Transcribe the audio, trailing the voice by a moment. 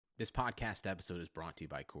This podcast episode is brought to you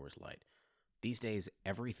by Coors Light. These days,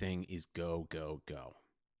 everything is go, go, go.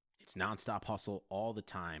 It's nonstop hustle all the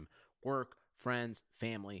time. Work, friends,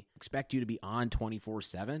 family expect you to be on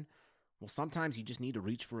 24/7. Well, sometimes you just need to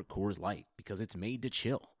reach for a Coors Light because it's made to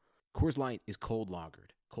chill. Coors Light is cold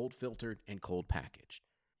lagered, cold filtered, and cold packaged.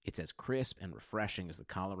 It's as crisp and refreshing as the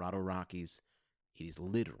Colorado Rockies. It is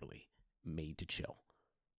literally made to chill.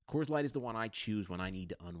 Coors Light is the one I choose when I need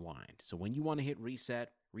to unwind. So when you want to hit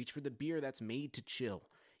reset, reach for the beer that's made to chill.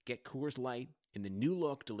 Get Coors Light in the new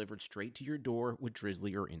look delivered straight to your door with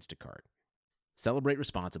Drizzly or Instacart. Celebrate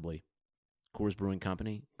responsibly. Coors Brewing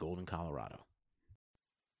Company, Golden, Colorado.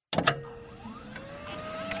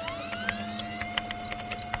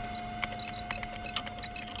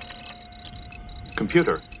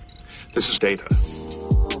 Computer, this is data.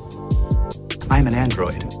 I'm an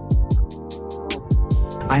android.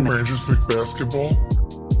 I'm a Rangers League basketball.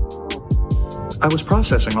 I was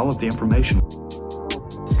processing all of the information.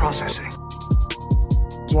 Processing.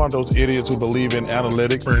 It's one of those idiots who believe in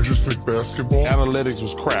analytics. Rangers League basketball. Analytics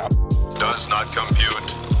was crap. Does not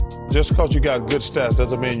compute. Just because you got good stats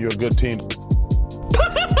doesn't mean you're a good team.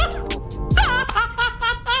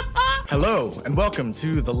 Hello, and welcome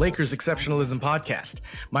to the Lakers Exceptionalism Podcast.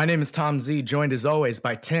 My name is Tom Z, joined as always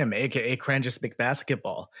by Tim, a.k.a. Cranjus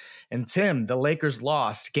McBasketball. And Tim, the Lakers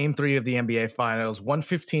lost Game 3 of the NBA Finals,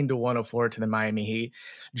 115-104 to the Miami Heat.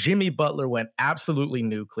 Jimmy Butler went absolutely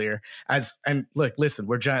nuclear. Listen,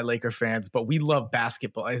 we're giant Laker fans, but we love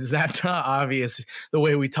basketball. Is that not obvious the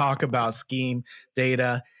way we talk about scheme,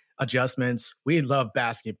 data, adjustments? We love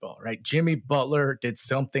basketball, right? Jimmy Butler did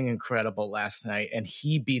something incredible last night, and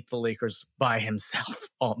he beat the Lakers by himself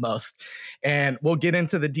almost. And we'll get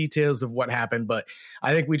into the details of what happened, but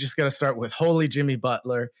I think we just got to start with holy Jimmy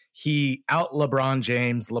Butler. He out LeBron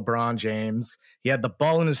James. He had the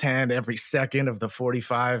ball in his hand every second of the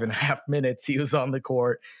 45 and a half minutes he was on the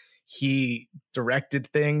court. He directed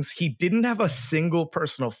things. He didn't have a single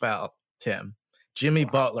personal foul, Tim. Jimmy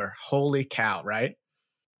Butler, holy cow, right?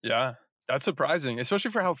 Yeah, that's surprising, especially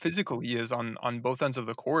for how physical he is on both ends of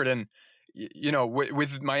the court. And, you know,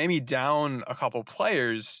 with Miami down a couple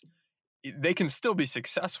players, they can still be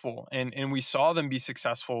successful. And we saw them be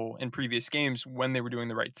successful in previous games when they were doing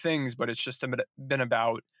the right things, but it's just been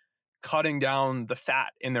about cutting down the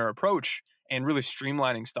fat in their approach and really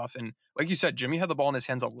streamlining stuff. And like you said, Jimmy had the ball in his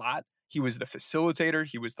hands a lot. He was the facilitator.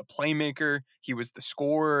 He was the playmaker. He was the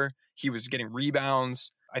scorer. He was getting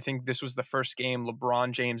rebounds. I think this was the first game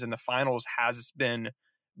LeBron James in the finals has been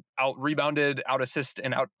out-rebounded, out-assist,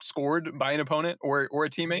 and outscored by an opponent or a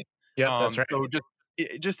teammate. Yeah, that's right. So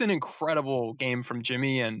just an incredible game from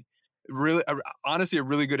Jimmy, and really, honestly, a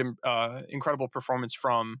really good, incredible performance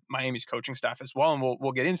from Miami's coaching staff as well. And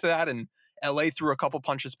we'll get into that. And LA threw a couple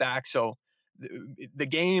punches back. So the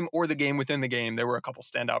game within the game, there were a couple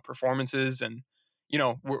standout performances. And, you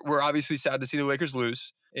know, we're obviously sad to see the Lakers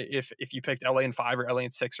lose. If you picked LA in 5 or LA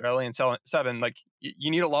in 6 or LA in 7, like you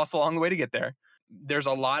need a loss along the way to get there. There's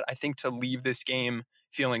a lot, I think, to leave this game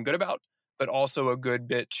feeling good about, but also a good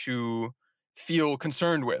bit to feel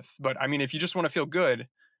concerned with. But I mean, if you just want to feel good,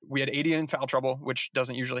 we had 80 in foul trouble, which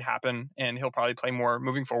doesn't usually happen, and he'll probably play more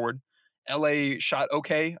moving forward. LA shot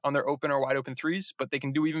okay on their open or wide open threes, but they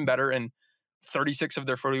can do even better. And 36 of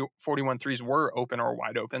their 41 threes were open or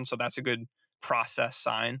wide open. So that's a good process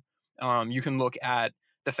sign. You can look at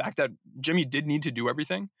the fact that Jimmy did need to do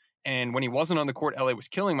everything. And when he wasn't on the court, LA was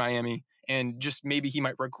killing Miami. And just maybe he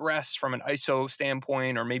might regress from an ISO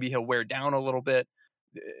standpoint, or maybe he'll wear down a little bit.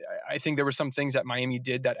 I think there were some things that Miami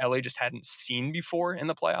did that LA just hadn't seen before in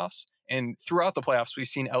the playoffs. And throughout the playoffs, we've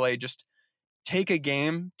seen LA just take a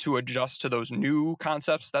game to adjust to those new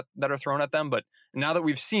concepts that are thrown at them. But now that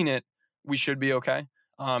we've seen it, we should be okay.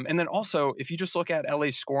 And then also, if you just look at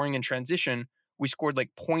LA's scoring in transition, we scored like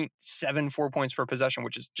 0.74 points per possession,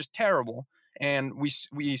 which is just terrible. And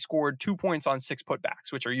we scored 2 points on 6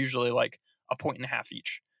 putbacks, which are usually like a point and a half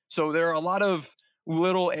each. So there are a lot of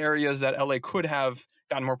little areas that LA could have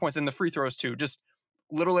gotten more points, and the free throws too. Just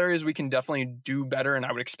little areas we can definitely do better, and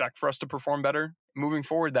I would expect for us to perform better moving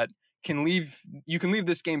forward. That you can leave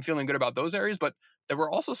this game feeling good about those areas, but there were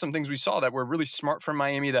also some things we saw that were really smart from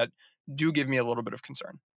Miami that do give me a little bit of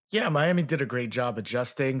concern. Yeah, Miami did a great job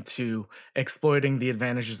adjusting to exploiting the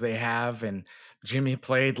advantages they have. And Jimmy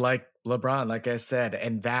played like LeBron, like I said,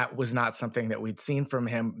 and that was not something that we'd seen from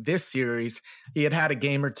him this series. He had a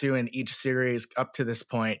game or two in each series up to this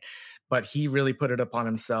point, but he really put it upon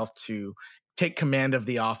himself to take command of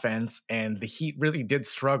the offense. And the Heat really did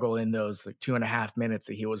struggle in those 2.5 minutes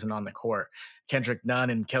that he wasn't on the court. Kendrick Nunn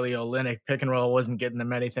and Kelly Olynyk pick and roll wasn't getting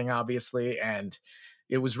them anything, obviously. And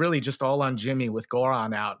it was really just all on Jimmy with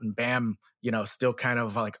Goran out and Bam, still kind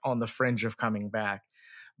of like on the fringe of coming back.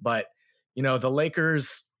 But, the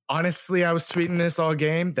Lakers, honestly, I was tweeting this all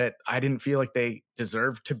game that I didn't feel like they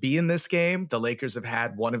deserved to be in this game. The Lakers have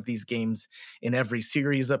had one of these games in every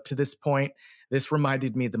series up to this point. This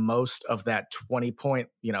reminded me the most of that 20-point,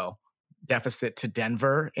 deficit to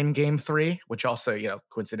Denver in game 3, which also,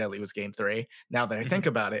 coincidentally was game 3, now that I think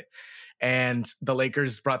about it. And the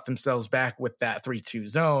Lakers brought themselves back with that 3-2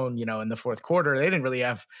 zone, in the fourth quarter. They didn't really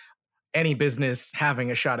have any business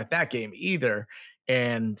having a shot at that game either.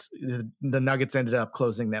 And the Nuggets ended up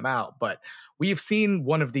closing them out. But we've seen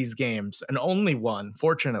one of these games, and only one,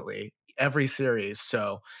 fortunately, every series.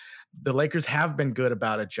 So the Lakers have been good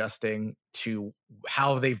about adjusting to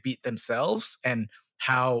how they've beat themselves and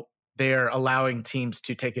how they're allowing teams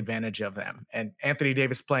to take advantage of them. And Anthony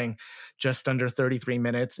Davis playing just under 33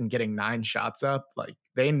 minutes and getting 9 shots up, like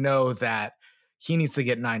they know that he needs to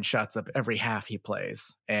get 9 shots up every half he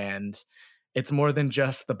plays. And it's more than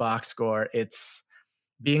just the box score. It's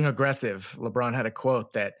being aggressive. LeBron had a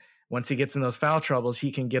quote that once he gets in those foul troubles,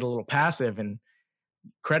 he can get a little passive. And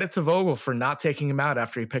credit to Vogel for not taking him out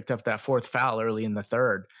after he picked up that 4th foul early in the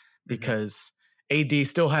third, because AD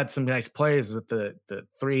still had some nice plays with the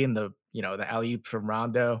 3 and the alley-oop from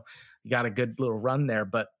Rondo. You got a good little run there,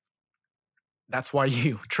 but that's why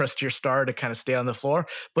you trust your star to kind of stay on the floor.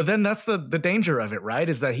 But then that's the danger of it, right?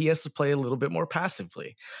 Is that he has to play a little bit more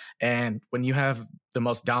passively. And when you have the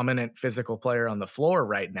most dominant physical player on the floor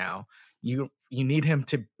right now, you need him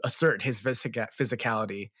to assert his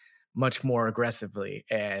physicality much more aggressively.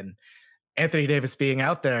 And Anthony Davis being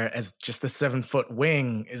out there as just a 7-foot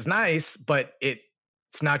wing is nice, but it's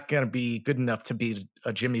not going to be good enough to beat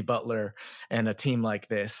a Jimmy Butler and a team like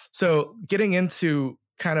this. So getting into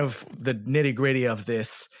kind of the nitty gritty of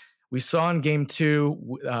this, we saw in game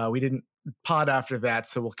 2, we didn't pod after that,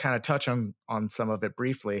 so we'll kind of touch on some of it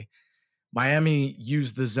briefly. Miami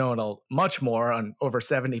used the zone much more on over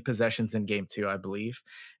 70 possessions in game 2, I believe.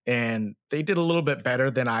 And they did a little bit better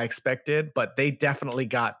than I expected, but they definitely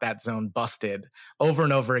got that zone busted over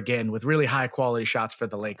and over again with really high quality shots for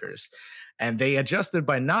the Lakers. And they adjusted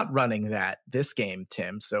by not running that this game,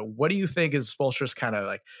 Tim. So what do you think is Spoelstra's kind of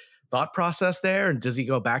like thought process there? And does he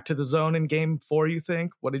go back to the zone in game 4, you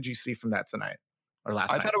think? What did you see from that tonight or last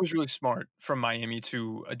night? I thought it was really smart from Miami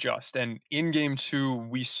to adjust. And in game 2,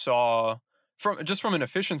 we saw from an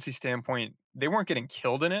efficiency standpoint, they weren't getting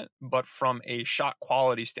killed in it, but from a shot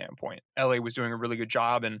quality standpoint, LA was doing a really good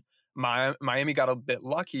job, and Miami got a bit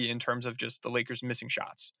lucky in terms of just the Lakers missing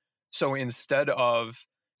shots. So instead of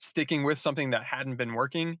sticking with something that hadn't been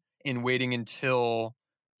working and waiting until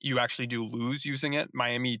you actually do lose using it,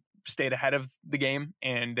 Miami stayed ahead of the game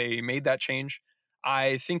and they made that change.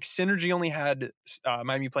 I think Synergy only had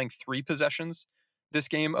Miami playing 3 possessions this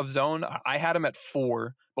game of zone. I had them at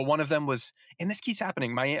 4, but one of them was, and this keeps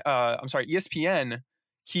happening. ESPN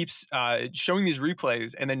keeps showing these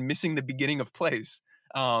replays and then missing the beginning of plays.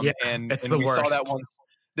 And we saw that once.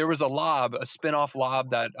 There was a spin-off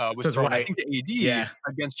lob that was thrown, I think, to AD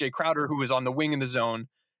against Jay Crowder, who was on the wing in the zone.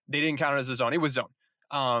 They didn't count it as a zone. It was zone.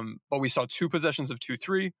 But we saw 2 possessions of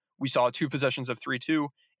 2-3. We saw 2 possessions of 3-2.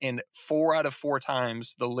 And 4 out of 4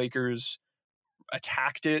 times, the Lakers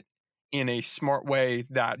attacked it in a smart way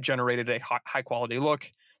that generated a high-quality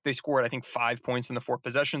look. They scored, I think, 5 points in the 4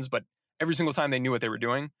 possessions, but every single time they knew what they were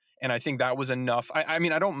doing. And I think that was enough. I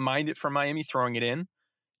mean, I don't mind it for Miami throwing it in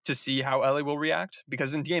to see how LA will react,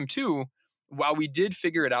 because in game 2, while we did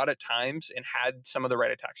figure it out at times and had some of the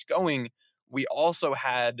right attacks going, we also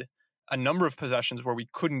had a number of possessions where we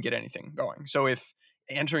couldn't get anything going. So if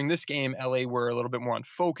entering this game, LA were a little bit more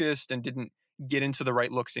unfocused and didn't get into the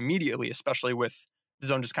right looks immediately, especially with the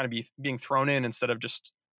zone just kind of being thrown in instead of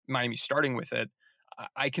just Miami starting with it,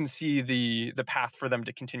 I can see the path for them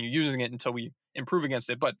to continue using it until we improve against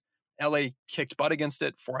it. But LA kicked butt against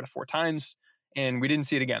it 4 out of 4 times, and we didn't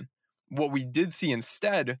see it again. What we did see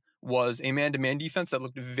instead was a man-to-man defense that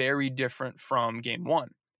looked very different from game 1.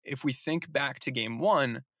 If we think back to game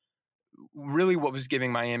 1, really what was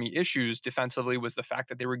giving Miami issues defensively was the fact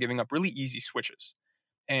that they were giving up really easy switches.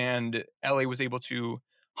 And LA was able to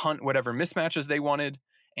hunt whatever mismatches they wanted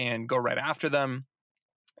and go right after them.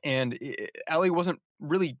 And LA wasn't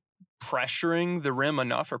really pressuring the rim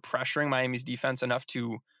enough or pressuring Miami's defense enough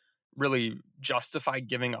to really justify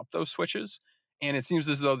giving up those switches. And it seems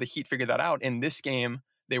as though the Heat figured that out. In this game,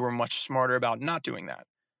 they were much smarter about not doing that.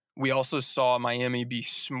 We also saw Miami be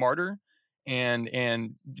smarter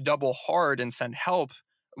and double hard and send help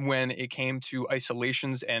when it came to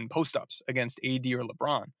isolations and post-ups against AD or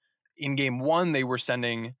LeBron. In game 1, they were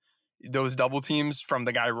sending those double teams from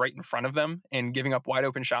the guy right in front of them and giving up wide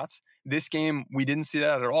open shots. This game, we didn't see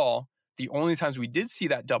that at all. The only times we did see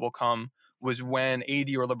that double come was when AD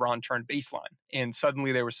or LeBron turned baseline, and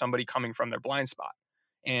suddenly there was somebody coming from their blind spot.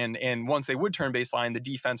 And once they would turn baseline, the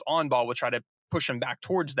defense on ball would try to push them back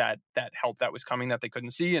towards that help that was coming that they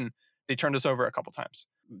couldn't see, and they turned us over a couple times.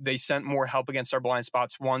 They sent more help against our blind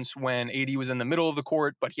spots once when AD was in the middle of the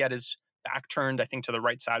court, but he had his back turned, I think, to the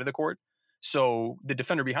right side of the court. So the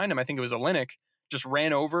defender behind him, I think it was Olynyk, just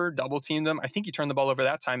ran over, double teamed him. I think he turned the ball over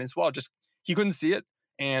that time as well. Just he couldn't see it.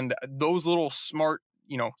 And those little smart,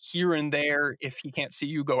 here and there, if he can't see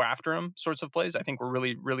you, go after him sorts of plays, I think were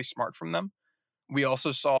really, really smart from them. We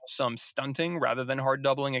also saw some stunting rather than hard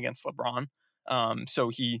doubling against LeBron. So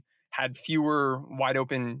he had fewer wide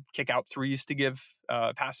open kick out threes to give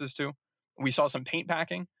passes to. We saw some paint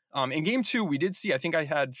packing. In game 2, we did see, I think I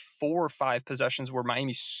had 4 or 5 possessions where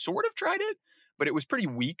Miami sort of tried it, but it was pretty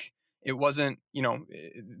weak. It wasn't,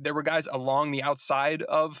 there were guys along the outside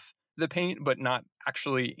of the paint, but not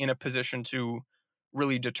actually in a position to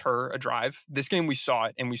really deter a drive. This game, we saw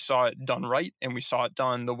it, and we saw it done right, and we saw it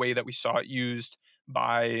done the way that we saw it used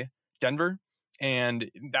by Denver, and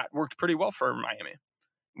that worked pretty well for Miami.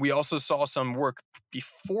 We also saw some work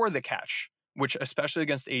before the catch, which especially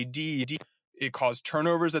against AD, it caused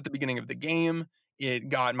turnovers at the beginning of the game. It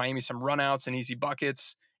got Miami some runouts and easy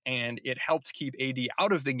buckets, and it helped keep AD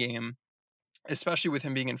out of the game, especially with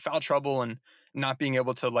him being in foul trouble and not being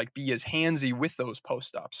able to be as handsy with those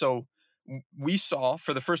post-ups. So we saw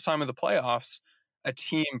for the first time in the playoffs a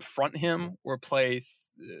team front him or play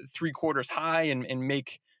 3 quarters high and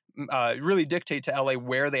make really dictate to LA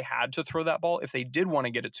where they had to throw that ball if they did want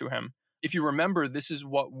to get it to him. If you remember, this is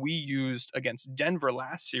what we used against Denver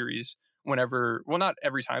last series whenever, well, not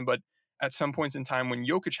every time, but at some points in time when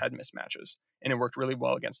Jokic had mismatches. And it worked really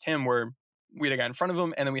well against him where we had a guy in front of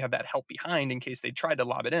him and then we had that help behind in case they tried to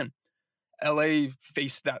lob it in. LA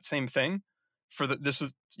faced that same thing this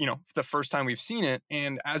is, the first time we've seen it.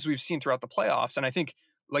 And as we've seen throughout the playoffs, and I think,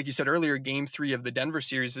 like you said earlier, game 3 of the Denver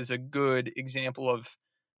series is a good example of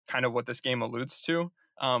kind of what this game alludes to,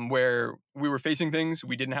 where we were facing things,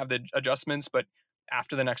 we didn't have the adjustments, but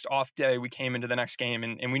after the next off day, we came into the next game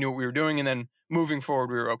and we knew what we were doing. And then moving forward,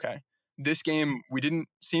 we were okay. This game, we didn't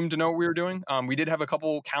seem to know what we were doing. We did have a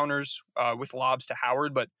couple counters with lobs to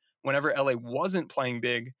Howard, but whenever LA wasn't playing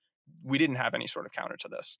big, we didn't have any sort of counter to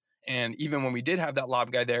this. And even when we did have that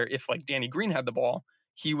lob guy there, if Danny Green had the ball,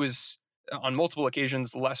 he was on multiple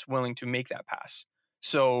occasions less willing to make that pass.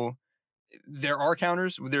 So there are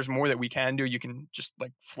counters. There's more that we can do. You can just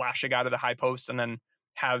flash a guy to the high post and then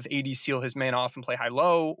have AD seal his man off and play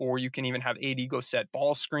high-low, or you can even have AD go set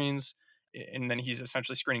ball screens, and then he's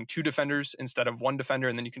essentially screening 2 defenders instead of 1 defender,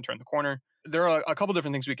 and then you can turn the corner. There are a couple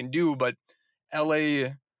different things we can do, but LA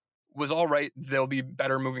was all right. They'll be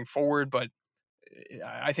better moving forward, but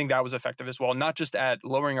I think that was effective as well, not just at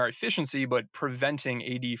lowering our efficiency, but preventing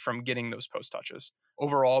AD from getting those post touches.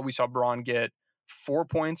 Overall, we saw Braun get 4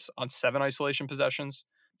 points on 7 isolation possessions,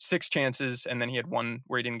 6 chances, and then he had 1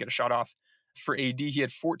 where he didn't get a shot off. For AD, he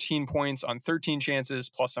had 14 points on 13 chances,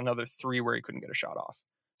 plus another 3 where he couldn't get a shot off.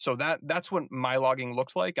 So that's what my logging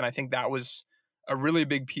looks like, and I think that was a really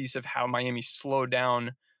big piece of how Miami slowed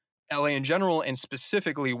down LA in general, and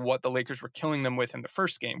specifically what the Lakers were killing them with in the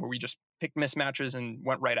first game, where we just picked mismatches and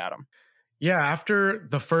went right at them. Yeah, after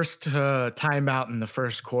the first timeout in the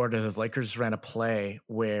first quarter, the Lakers ran a play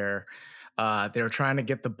where they were trying to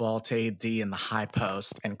get the ball to AD in the high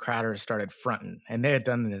post, and Crowder started fronting. And they had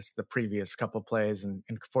done this the previous couple plays and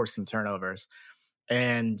forced some turnovers.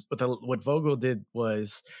 And what Vogel did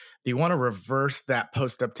was they want to reverse that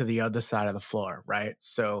post up to the other side of the floor, right?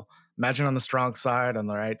 So imagine on the strong side, on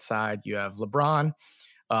the right side, you have LeBron.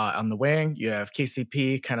 On the wing, you have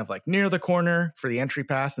KCP kind of near the corner for the entry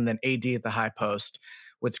pass, and then AD at the high post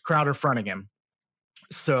with Crowder fronting him.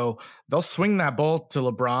 So they'll swing that ball to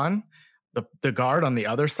LeBron, the guard on the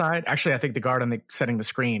other side. Actually, I think the guard setting the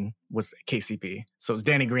screen was KCP. So it was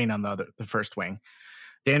Danny Green on the first wing.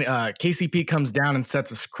 KCP comes down and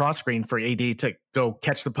sets a cross screen for AD to go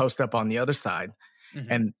catch the post up on the other side.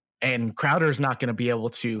 Mm-hmm. And Crowder's not going to be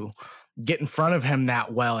able to get in front of him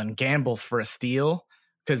that well and gamble for a steal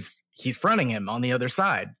because he's fronting him on the other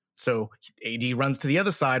side. So AD runs to the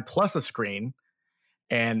other side plus a screen.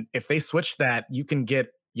 And if they switch that, you can get,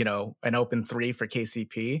 an open 3 for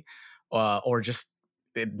KCP or just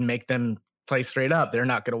make them play straight up. They're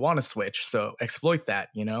not going to want to switch. So exploit that,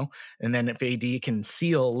 and then if AD can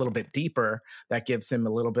seal a little bit deeper, that gives him a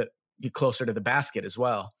little bit closer to the basket as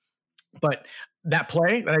well. But that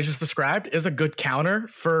play that I just described is a good counter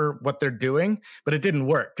for what they're doing, but it didn't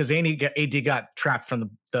work because AD got trapped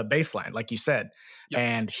from the baseline, like you said, Yep.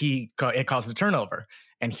 and it caused a turnover.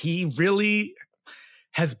 And he really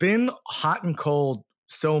has been hot and cold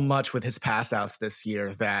so much with his pass outs this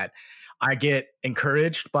year that I get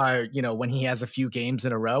encouraged by, when he has a few games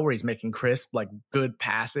in a row where he's making crisp, like good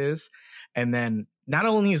passes. And then not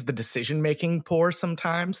only is the decision making poor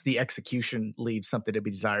sometimes, the execution leaves something to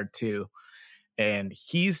be desired too. And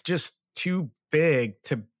he's just too big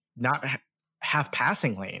to not have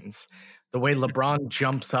passing lanes. The way LeBron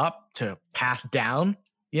jumps up to pass down,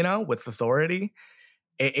 with authority,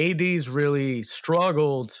 AD's really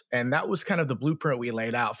struggled, and that was kind of the blueprint we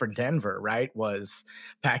laid out for Denver, right? Was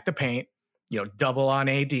pack the paint, double on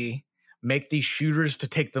AD, make these shooters to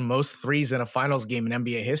take the most threes in a finals game in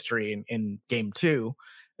NBA history in game 2,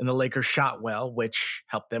 and the Lakers shot well, which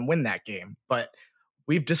helped them win that game. But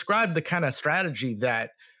we've described the kind of strategy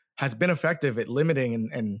that has been effective at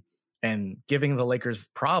limiting and giving the Lakers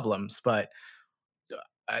problems, but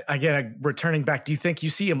again, returning back, do you think you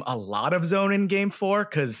see him a lot of zone in game 4?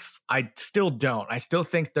 Because I still don't. I still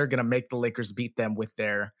think they're going to make the Lakers beat them with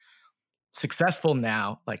their successful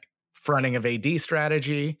now, like fronting of AD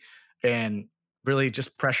strategy and really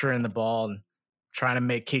just pressuring the ball and trying to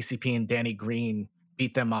make KCP and Danny Green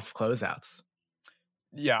beat them off closeouts.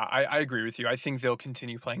 Yeah, I agree with you. I think they'll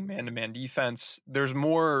continue playing man-to-man defense. There's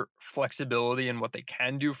more flexibility in what they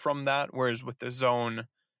can do from that, whereas with the zone,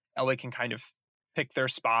 LA can kind of pick their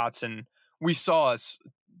spots, and we saw us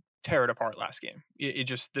tear it apart last game. It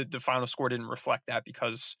just, the final score didn't reflect that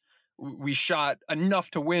because we shot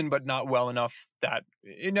enough to win, but not well enough that,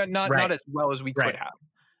 not as well as we could have.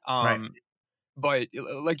 Right. But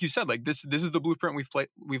like you said, like this is the blueprint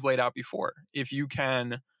we've laid out before. If you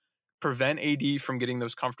can prevent AD from getting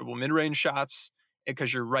those comfortable mid-range shots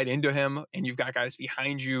because you're right into him and you've got guys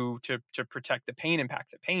behind you to protect the paint,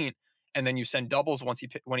 impact the paint, and then you send doubles once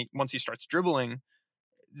he starts dribbling,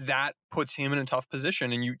 that puts him in a tough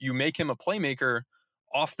position, and you make him a playmaker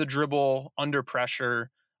off the dribble, under pressure,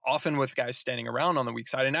 often with guys standing around on the weak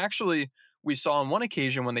side. And actually, we saw on one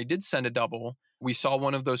occasion when they did send a double, we saw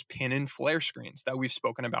one of those pin and flare screens that we've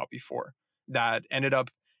spoken about before that ended up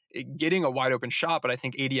getting a wide open shot, but I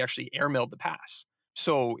think AD actually airmailed the pass.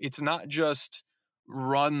 So it's not just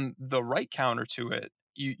run the right counter to it.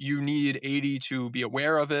 You need AD to be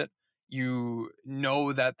aware of it. You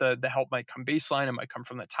know that the help might come baseline, it might come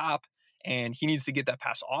from the top, and he needs to get that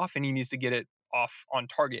pass off, and he needs to get it off on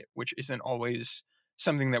target, which isn't always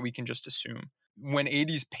something that we can just assume. When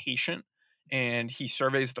AD's patient and he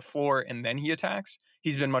surveys the floor and then he attacks,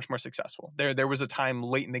 he's been much more successful. There was a time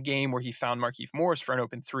late in the game where he found Markieff Morris for an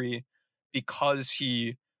open 3 because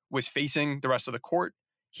he was facing the rest of the court.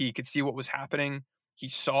 He could see what was happening. He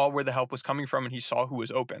saw where the help was coming from, and he saw who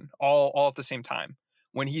was open, all at the same time.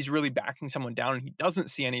 When he's really backing someone down and he doesn't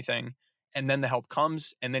see anything, and then the help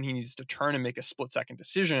comes, and then he needs to turn and make a split-second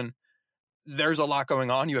decision, there's a lot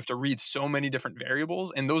going on. You have to read so many different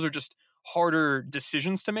variables, and those are just harder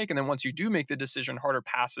decisions to make. And then once you do make the decision, harder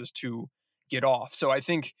passes to get off. So I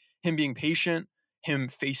think him being patient, him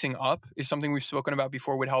facing up is something we've spoken about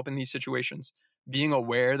before would help in these situations. Being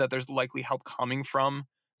aware that there's likely help coming from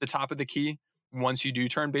the top of the key once you do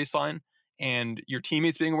turn baseline, and your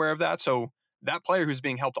teammates being aware of that. So that player who's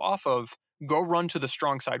being helped off of, go run to the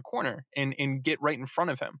strong side corner and get right in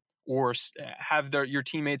front of him, or have your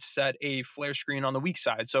teammates set a flare screen on the weak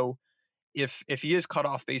side. So if he is cut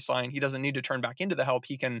off baseline, he doesn't need to turn back into the help.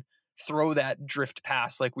 He can throw that drift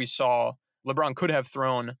pass like we saw LeBron could have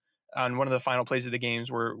thrown on one of the final plays of the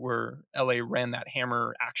games where LA ran that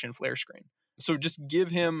hammer action flare screen. So just give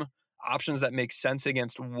him options that make sense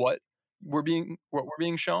against what we're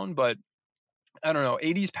being shown. But I don't know,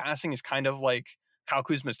 AD's passing is kind of like Kyle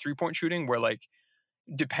Kuzma's 3-point shooting, where like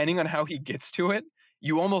depending on how he gets to it,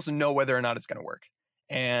 you almost know whether or not it's going to work.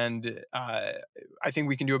 And I think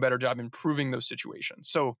we can do a better job improving those situations.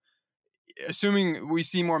 So assuming we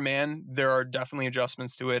see more man, there are definitely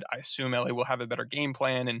adjustments to it. I assume LA will have a better game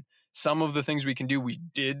plan, and some of the things we can do, we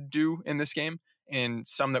did do in this game, and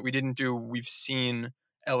some that we didn't do, we've seen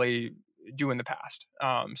LA do in the past.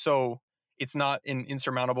 So it's not an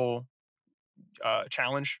insurmountable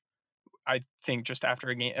challenge. I think just after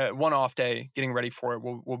a game, one off day, getting ready for it,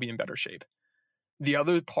 we'll be in better shape. The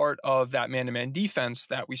other part of that man-to-man defense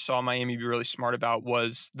that we saw Miami be really smart about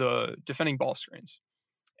was the defending ball screens.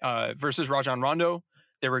 Versus Rajon Rondo,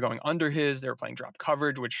 they were going under they were playing drop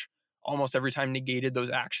coverage, which almost every time negated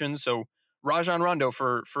those actions. So Rajon Rondo,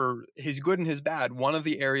 for his good and his bad, one of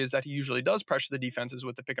the areas that he usually does pressure the defense is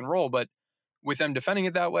with the pick and roll, but with them defending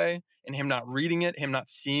it that way and him not reading it, him not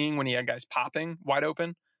seeing when he had guys popping wide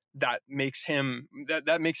open, that makes him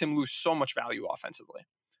lose so much value offensively.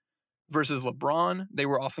 Versus LeBron, they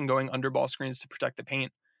were often going under ball screens to protect the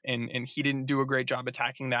paint, and he didn't do a great job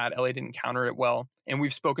attacking that. LA didn't counter it well, and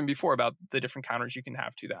we've spoken before about the different counters you can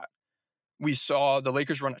have to that. We saw the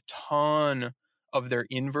Lakers run a ton of their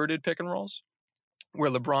inverted pick and rolls, where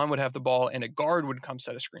LeBron would have the ball and a guard would come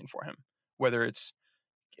set a screen for him, whether it's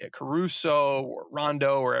Caruso or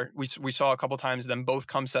Rondo, or we saw a couple times them both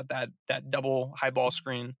come set that double high ball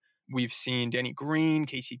screen. We've seen Danny Green,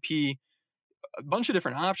 KCP, a bunch of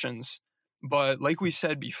different options. But like we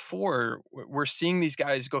said before, we're seeing these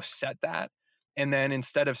guys go set that, and then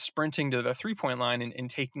instead of sprinting to the 3-point line and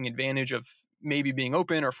taking advantage of maybe being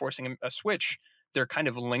open or forcing a switch, they're kind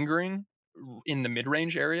of lingering in the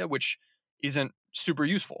mid-range area, which isn't super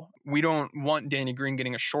useful. We don't want Danny Green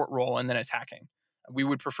getting a short roll and then attacking. We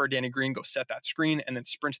would prefer Danny Green go set that screen and then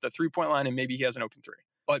sprint to the 3-point line, and maybe he has an open three.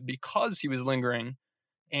 But because he was lingering,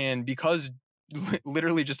 and because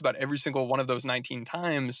literally just about every single one of those 19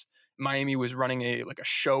 times, Miami was running a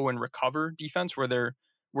show and recover defense where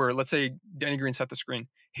let's say Danny Green set the screen,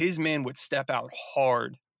 his man would step out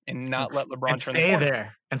hard and not let LeBron turn the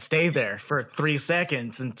corner. Stay there for 3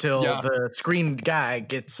 seconds until the screen guy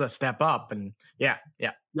gets a step up. And yeah.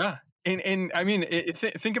 And I mean,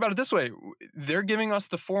 think about it this way. They're giving us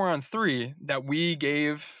the 4-on-3 that we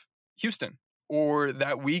gave Houston or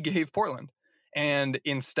that we gave Portland. And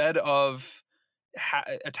instead of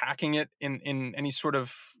attacking it in any sort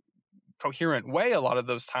of coherent way, a lot of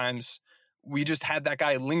those times, we just had that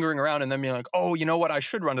guy lingering around and then being like, oh, you know what? I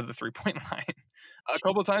should run to the 3-point line. A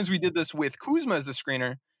couple of times we did this with Kuzma as the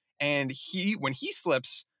screener, and when he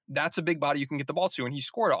slips, that's a big body you can get the ball to, and he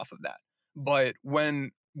scored off of that. But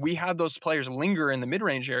when we had those players linger in the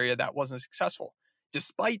mid-range area, that wasn't successful.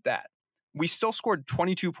 Despite that, we still scored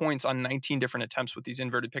 22 points on 19 different attempts with these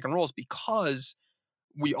inverted pick and rolls, because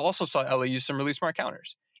we also saw LA use some really smart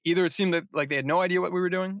counters. Either it seemed like they had no idea what we were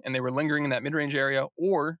doing and they were lingering in that mid-range area,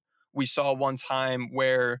 or we saw one time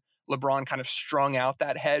where LeBron kind of strung out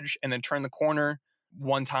that hedge and then turned the corner.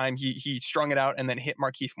 One time he strung it out and then hit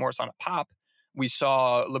Markieff Morris on a pop. We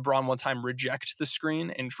saw LeBron one time reject the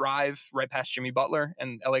screen and drive right past Jimmy Butler,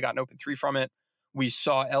 and LA got an open three from it. We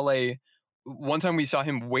saw one time we saw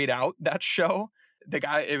him wait out that show. The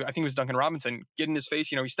guy, I think it was Duncan Robinson, get in his face.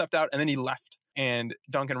 He stepped out and then he left. And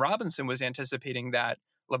Duncan Robinson was anticipating that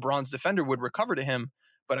LeBron's defender would recover to him.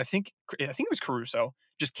 But I think it was Caruso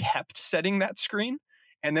just kept setting that screen.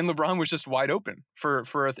 And then LeBron was just wide open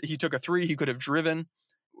he took a three. He could have driven.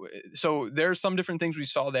 So there's some different things we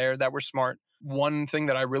saw there that were smart. One thing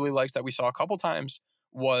that I really liked that we saw a couple times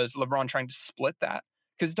was LeBron trying to split that,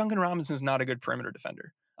 because Duncan Robinson's not a good perimeter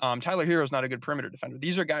defender. Tyler Hero's not a good perimeter defender.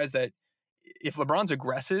 These are guys that if LeBron's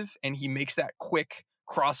aggressive and he makes that quick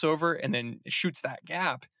crossover and then shoots that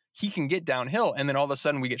gap, he can get downhill. And then all of a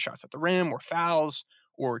sudden we get shots at the rim or fouls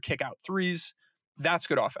or kick out threes. That's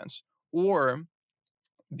good offense. Or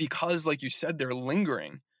because, like you said, they're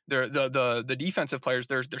lingering. The defensive players,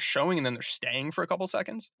 they're showing and then they're staying for a couple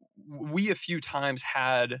seconds. We a few times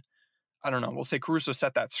had, I don't know, we'll say Caruso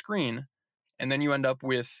set that screen, and then you end up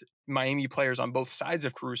with Miami players on both sides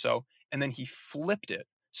of Caruso, and then he flipped it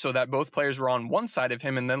so that both players were on one side of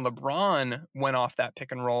him, and then LeBron went off that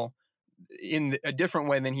pick and roll in a different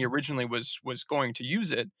way than he originally was going to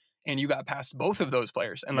use it, and you got past both of those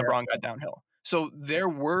players, and LeBron got downhill. So there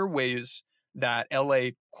were ways that LA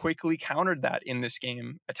quickly countered that in this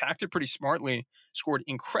game, attacked it pretty smartly, scored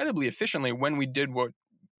incredibly efficiently when we did what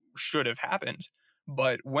should have happened.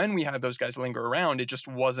 But when we had those guys linger around, it just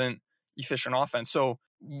wasn't efficient offense. So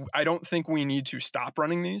I don't think we need to stop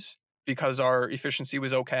running these because our efficiency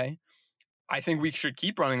was okay. I think we should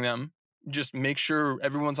keep running them. Just make sure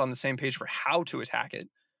everyone's on the same page for how to attack it.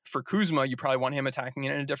 For Kuzma, you probably want him attacking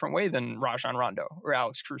it in a different way than Rajon Rondo or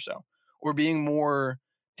Alex Caruso, or being more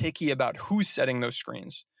picky about who's setting those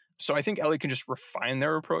screens. So I think LA can just refine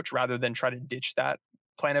their approach rather than try to ditch that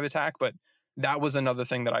plan of attack. But that was another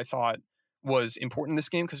thing that I thought was important in this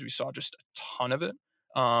game, because we saw just a ton of it.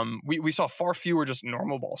 We saw far fewer just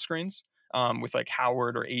normal ball screens with like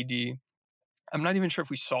Howard or AD. I'm not even sure if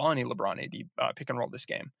we saw any LeBron AD pick and roll this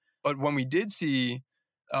game. But when we did see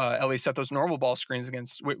LA set those normal ball screens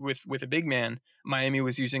against with a big man, Miami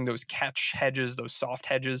was using those catch hedges, those soft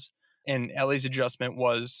hedges. And LA's adjustment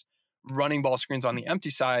was running ball screens on the empty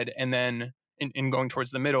side and then in going towards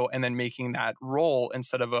the middle, and then making that roll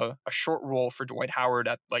instead of a short roll for Dwight Howard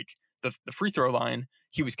at like the free throw line.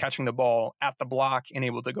 He was catching the ball at the block and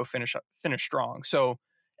able to go finish strong. So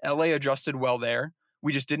LA adjusted well there.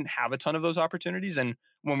 we just didn't have a ton of those opportunities. And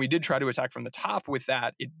when we did try to attack from the top with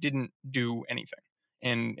that, it didn't do anything.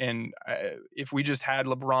 And if we just had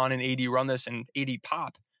LeBron and AD run this and AD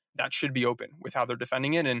pop, that should be open with how they're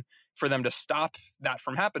defending it. And for them to stop that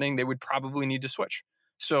from happening, they would probably need to switch.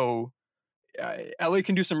 So LA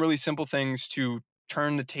can do some really simple things to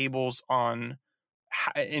turn the tables on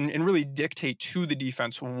and really dictate to the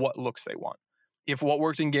defense what looks they want. If what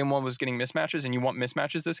worked in game one was getting mismatches and you want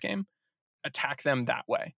mismatches this game, attack them that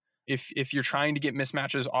way. If you're trying to get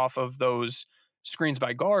mismatches off of those screens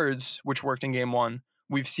by guards, which worked in game one,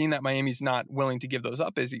 we've seen that Miami's not willing to give those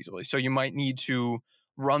up as easily. So you might need to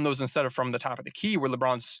run those instead of from the top of the key where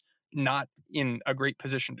LeBron's not in a great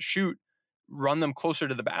position to shoot, run them closer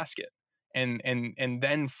to the basket and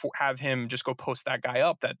then have him just go post that guy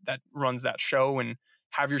up that runs that show and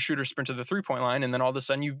have your shooter sprint to the 3-point line. And then all of a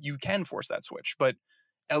sudden you can force that switch. But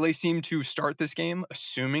LA seemed to start this game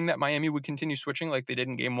assuming that Miami would continue switching like they did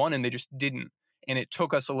in game one, and they just didn't. And it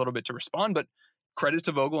took us a little bit to respond, but credit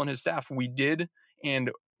to Vogel and his staff. We did.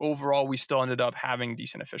 And overall, we still ended up having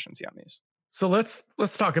decent efficiency on these. So let's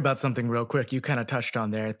talk about something real quick. You kind of touched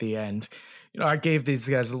on there at the end. I gave these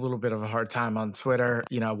guys a little bit of a hard time on Twitter.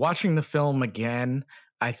 Watching the film again,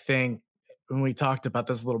 I think when we talked about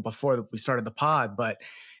this a little before we started the pod, but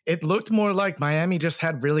it looked more like Miami just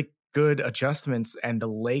had really good adjustments and the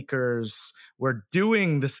Lakers were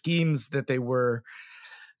doing the schemes that they were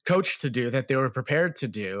coached to do, that they were prepared to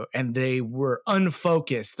do, and they were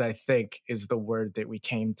unfocused, I think is the word that we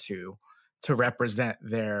came to represent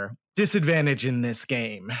their disadvantage in this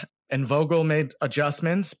game. And Vogel made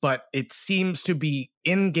adjustments, but it seems to be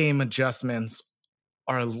in-game adjustments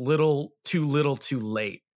are a little too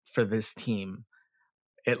late for this team,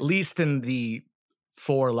 at least in the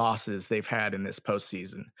 4 losses they've had in this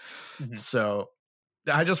postseason. Mm-hmm. So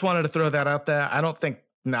I just wanted to throw that out there. I don't think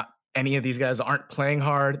not any of these guys aren't playing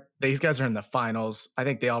hard. These guys are in the finals. I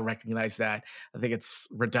think they all recognize that. I think it's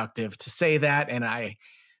reductive to say that, and I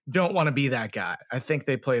don't want to be that guy. I think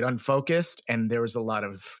they played unfocused, and there was a lot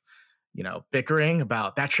of, bickering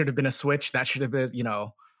about that should have been a switch. That should have been,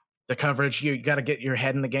 the coverage. You got to get your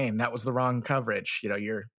head in the game. That was the wrong coverage.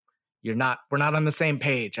 We're not on the same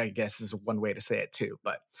page, I guess is one way to say it too.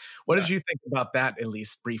 But what did you think about that, at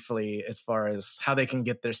least briefly, as far as how they can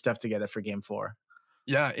get their stuff together for game 4?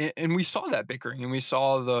 Yeah, and we saw that bickering, and we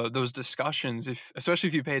saw those discussions, especially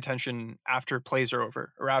if you pay attention after plays are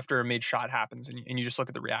over or after a made shot happens, and you just look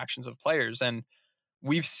at the reactions of players. And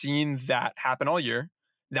we've seen that happen all year.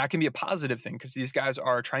 That can be a positive thing because these guys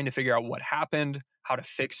are trying to figure out what happened, how to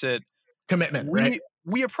fix it. Commitment, right?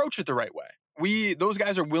 We approach it the right way. Those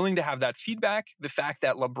guys are willing to have that feedback. The fact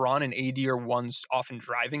that LeBron and AD are ones often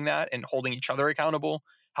driving that and holding each other accountable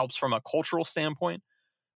helps from a cultural standpoint.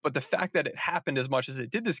 But the fact that it happened as much as it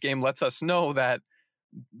did this game lets us know that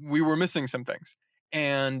we were missing some things.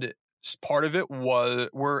 And part of it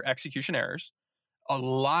were execution errors. A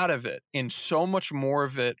lot of it, and so much more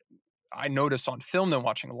of it, I noticed on film than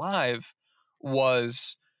watching live,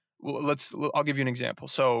 was, I'll give you an example.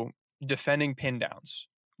 So defending pin downs,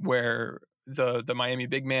 where the Miami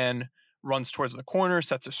big man runs towards the corner,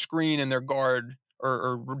 sets a screen, and their guard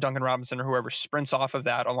or Duncan Robinson or whoever sprints off of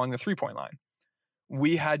that along the 3-point line.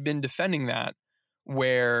 We had been defending that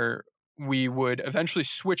where we would eventually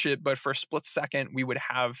switch it, but for a split second, we would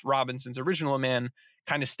have Robinson's original man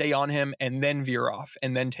kind of stay on him and then veer off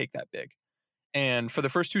and then take that big. And for the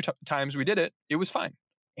first 2 times we did it, it was fine.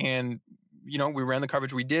 And, we ran the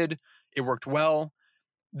coverage we did. It worked well.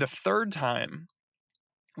 The third time,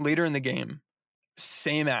 later in the game,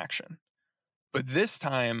 same action. But this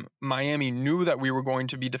time, Miami knew that we were going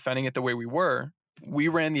to be defending it the way we were. We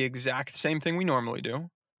ran the exact same thing we normally do.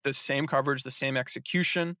 The same coverage, the same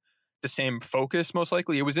execution, the same focus, most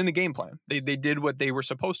likely. It was in the game plan. They did what they were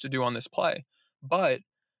supposed to do on this play. But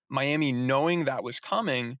Miami, knowing that was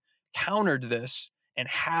coming, countered this and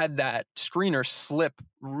had that screener slip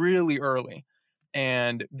really early.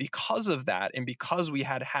 And because of that, and because we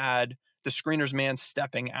had the screener's man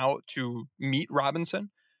stepping out to meet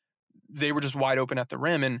Robinson, they were just wide open at the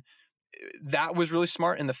rim. And that was really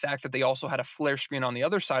smart. And the fact that they also had a flare screen on the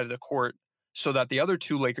other side of the court so that the other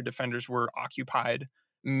 2 Laker defenders were occupied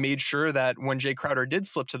made sure that when Jay Crowder did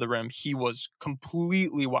slip to the rim, he was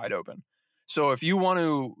completely wide open. So if you want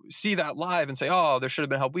to see that live and say, oh, there should have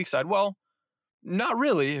been help weak side, well, not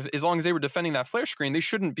really. As long as they were defending that flare screen, they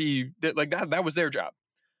shouldn't be like that. That was their job.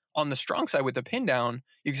 On the strong side with the pin down,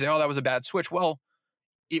 you can say, oh, that was a bad switch. Well,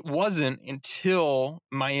 it wasn't until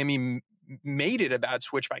Miami made it a bad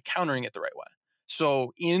switch by countering it the right way.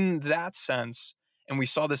 So in that sense, and we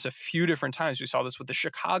saw this a few different times. We saw this with the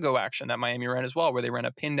Chicago action that Miami ran as well, where they ran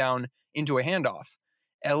a pin down into a handoff.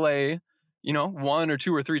 LA, one or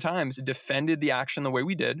two or three times defended the action the way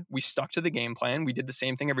we did. We stuck to the game plan. We did the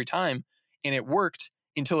same thing every time, and it worked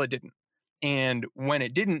until it didn't. And when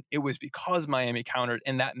it didn't, it was because Miami countered,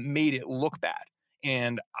 and that made it look bad.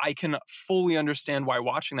 And I can fully understand why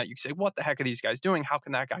watching that, you say, what the heck are these guys doing? How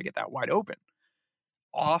can that guy get that wide open?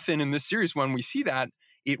 Often in this series, when we see that,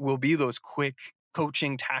 it will be those quick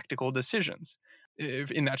coaching tactical decisions.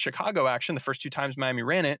 In that Chicago action, the first two times Miami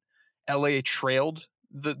ran it, LA trailed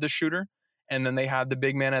the shooter, and then they had the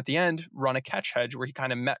big man at the end run a catch hedge where he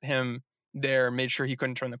kind of met him there, made sure he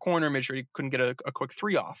couldn't turn the corner, made sure he couldn't get a quick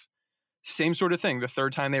three off. Same sort of thing. The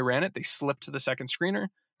third time they ran it, they slipped to the second screener,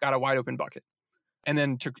 got a wide open bucket. And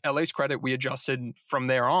then to LA's credit, we adjusted from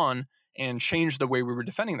there on and changed the way we were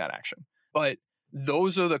defending that action. But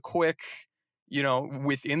those are the quick,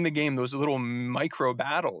 within the game, those little micro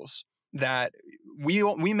battles that we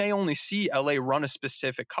may only see LA run a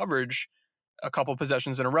specific coverage a couple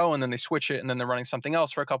possessions in a row, and then they switch it, and then they're running something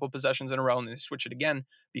else for a couple possessions in a row, and they switch it again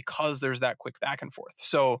because there's that quick back and forth.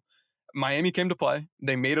 So Miami came to play.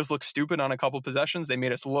 They made us look stupid on a couple possessions. They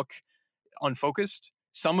made us look unfocused.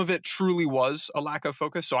 Some of it truly was a lack of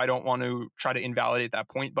focus, so I don't want to try to invalidate that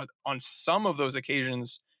point. But on some of those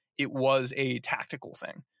occasions, it was a tactical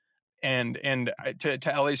thing. And to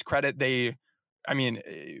LA's credit, we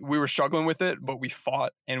were struggling with it, but we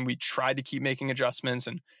fought and we tried to keep making adjustments.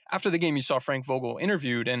 And after the game, you saw Frank Vogel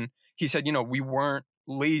interviewed, and he said, we weren't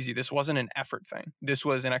lazy. This wasn't an effort thing. This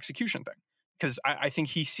was an execution thing. Because I think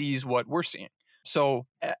he sees what we're seeing. So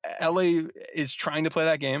LA is trying to play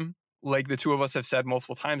that game. Like the two of us have said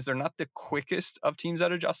multiple times, they're not the quickest of teams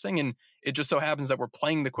at adjusting. And it just so happens that we're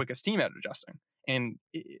playing the quickest team at adjusting. And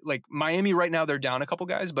like Miami right now, they're down a couple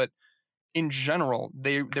guys, but in general,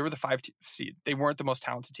 they were the 5 seed. They weren't the most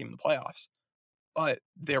talented team in the playoffs, but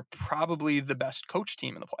they're probably the best coach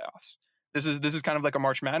team in the playoffs. This is kind of like a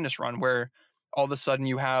March Madness run where all of a sudden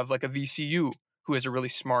you have like a VCU who has a really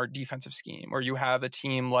smart defensive scheme, or you have a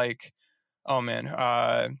team like,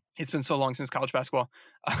 it's been so long since college basketball,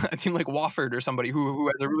 a team like Wofford or somebody who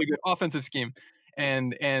has a really good offensive scheme,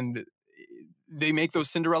 and they make those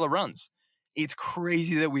Cinderella runs. It's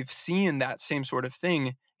crazy that we've seen that same sort of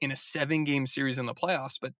thing in a 7-game series in the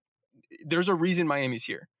playoffs, but there's a reason Miami's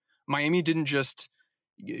here. Miami didn't just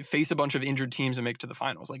face a bunch of injured teams and make it to the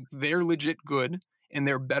finals. Like, they're legit good, and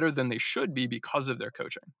they're better than they should be because of their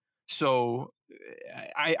coaching. So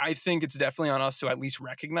I think it's definitely on us to at least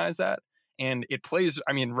recognize that. And it plays,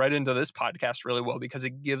 right into this podcast really well because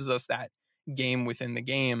it gives us that game within the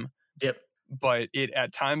game. Yep. But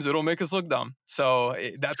at times it'll make us look dumb. So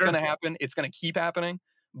that's going to happen. It's going to keep happening.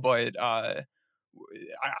 But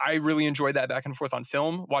I really enjoyed that back and forth on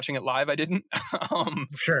film. Watching it live, I didn't.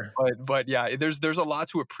 Sure. But yeah, there's a lot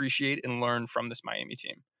to appreciate and learn from this Miami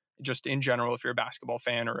team. Just in general, if you're a basketball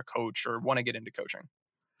fan or a coach or want to get into coaching.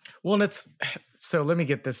 Well, so let me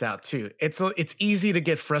get this out too. It's easy to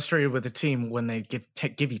get frustrated with a team when they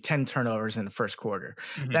give you 10 turnovers in the first quarter.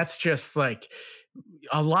 Mm-hmm. That's just like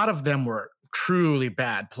a lot of them were truly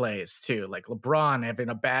bad plays too. Like LeBron having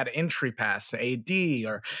a bad entry pass to AD,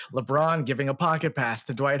 or LeBron giving a pocket pass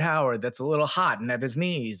to Dwight Howard that's a little hot and at his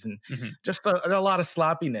knees, and just a lot of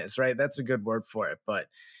sloppiness, right? That's a good word for it. But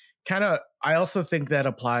I also think that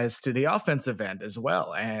applies to the offensive end as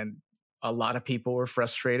well. And a lot of people were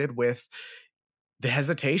frustrated with the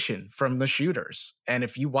hesitation from the shooters. And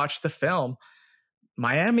if you watch the film,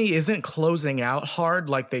 Miami isn't closing out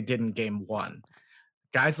hard like they did in game 1.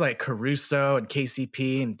 Guys like Caruso and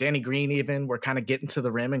KCP and Danny Green even were kind of getting to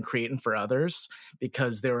the rim and creating for others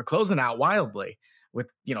because they were closing out wildly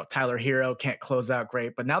with, Tyler Hero can't close out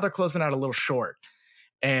great, but now they're closing out a little short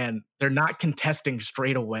and they're not contesting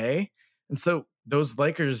straight away. And so those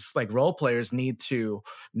Lakers role players need to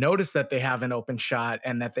notice that they have an open shot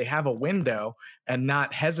and that they have a window and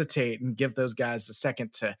not hesitate and give those guys a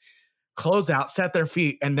second to close out, set their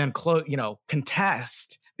feet, and then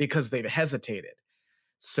contest because they've hesitated.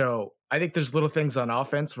 So I think there's little things on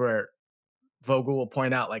offense where Vogel will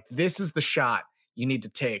point out, this is the shot you need to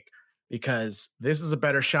take because this is a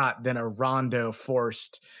better shot than a Rondo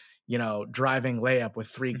forced, driving layup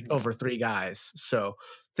with over 3 guys. So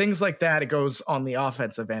things like that, it goes on the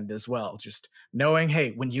offensive end as well. Just knowing,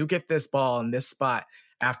 hey, when you get this ball in this spot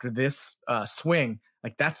after this swing,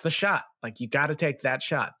 that's the shot. You got to take that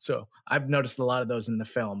shot. So I've noticed a lot of those in the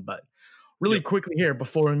film. But really quickly here,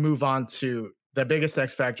 before we move on to the biggest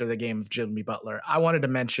X factor of the game of Jimmy Butler, I wanted to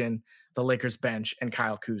mention the Lakers bench and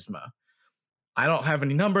Kyle Kuzma. I don't have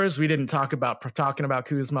any numbers. We didn't talking about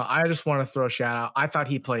Kuzma. I just want to throw a shout out. I thought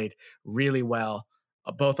he played really well.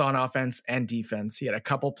 both on offense and defense. He had a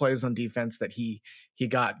couple plays on defense that he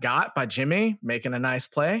got by Jimmy, making a nice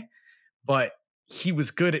play, but he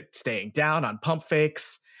was good at staying down on pump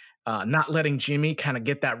fakes, not letting Jimmy kind of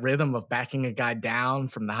get that rhythm of backing a guy down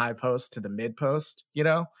from the high post to the mid post.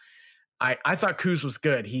 I thought Kuz was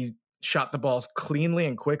good. He shot the balls cleanly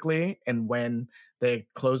and quickly, and when they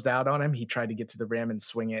closed out on him, he tried to get to the rim and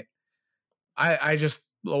swing it. I just,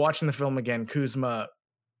 watching the film again, Kuzma,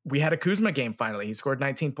 we had a Kuzma game finally. He scored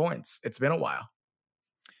 19 points. It's been a while.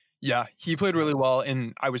 Yeah, he played really well,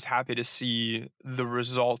 and I was happy to see the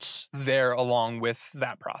results there along with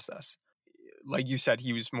that process. Like you said,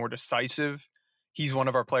 he was more decisive. He's one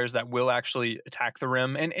of our players that will actually attack the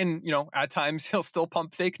rim, and at times he'll still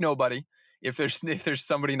pump fake nobody if there's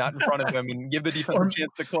somebody not in front of him and give the defense a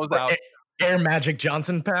chance to close out. Air Magic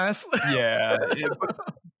Johnson pass. Yeah,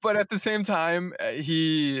 but at the same time,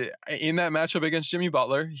 he in that matchup against Jimmy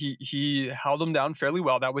Butler, he held him down fairly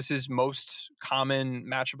well. That was his most common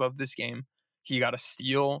matchup of this game. He got a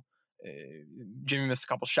steal. Jimmy missed a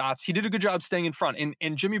couple shots. He did a good job staying in front.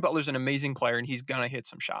 And Jimmy Butler's an amazing player, and he's gonna hit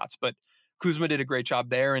some shots. But Kuzma did a great job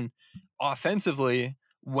there. And offensively,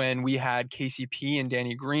 when we had KCP and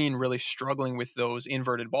Danny Green really struggling with those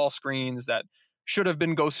inverted ball screens that should have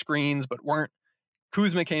been ghost screens but weren't,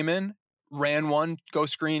 Kuzma came in, ran one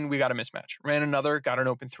ghost screen, we got a mismatch. Ran another, got an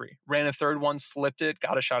open three. Ran a third one, slipped it,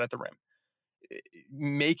 got a shot at the rim.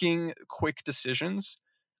 Making quick decisions,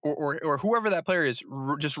 or whoever that player is,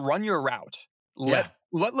 just run your route. Let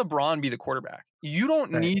LeBron be the quarterback. You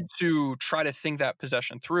don't need to try to think that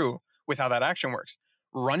possession through with how that action works.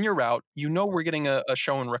 Run your route. We're getting a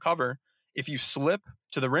show and recover. If you slip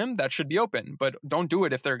to the rim, that should be open, but don't do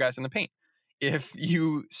it if there are guys in the paint. If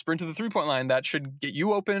you sprint to the three-point line, that should get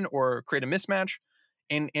you open or create a mismatch.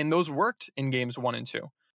 And those worked in games 1 and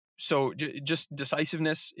 2. So just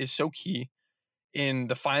decisiveness is so key in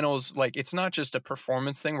the finals. Like, it's not just a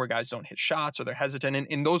performance thing where guys don't hit shots or they're hesitant,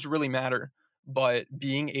 and those really matter. But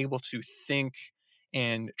being able to think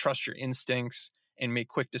and trust your instincts and make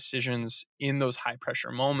quick decisions in those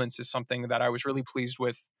high-pressure moments is something that I was really pleased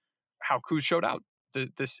with how Kuz showed out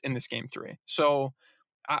in this game 3. So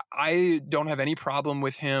I don't have any problem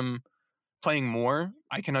with him playing more.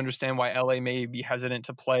 I can understand why LA may be hesitant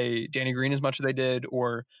to play Danny Green as much as they did,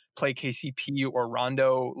 or play KCP or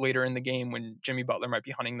Rondo later in the game when Jimmy Butler might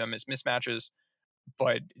be hunting them as mismatches.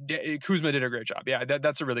 But Kuzma did a great job. Yeah,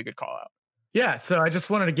 that's a really good call out. Yeah, so I just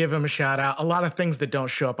wanted to give him a shout out. A lot of things that don't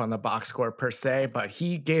show up on the box score per se, but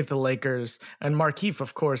he gave the Lakers, and Markieff,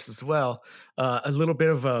 of course, as well, a little bit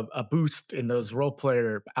of a boost in those role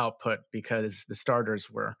player output because the starters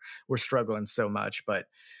were struggling so much. But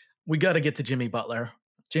we got to get to Jimmy Butler.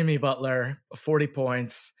 Jimmy Butler, 40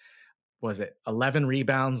 points. Was it 11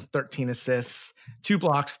 rebounds, 13 assists, 2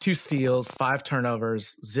 blocks, 2 steals, 5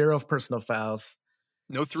 turnovers, 0 personal fouls.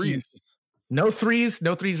 No threes. No threes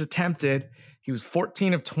attempted. He was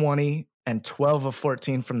 14 of 20 and 12 of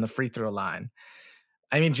 14 from the free throw line.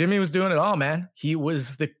 I mean, Jimmy was doing it all, man. He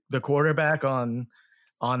was the quarterback on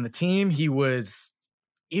the team. He was,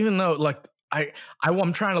 even though, like,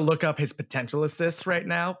 I'm trying to look up his potential assists right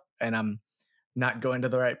now, and I'm not going to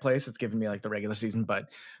the right place. It's giving me like the regular season, but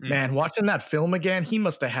man, watching that film again, he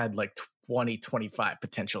must have had like 20, 25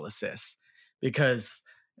 potential assists, because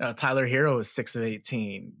Tyler Hero was 6 of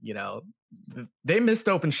 18. They missed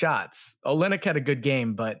open shots. Olynyk had a good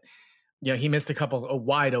game, but he missed a couple of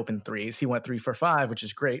wide open threes. He went 3 for 5, which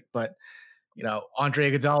is great, but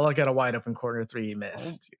Andre Iguodala got a wide open corner 3 he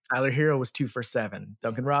missed. Tyler Hero was 2 for 7.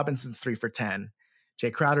 Duncan Robinson's 3 for 10.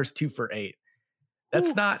 Jay Crowder's 2 for 8.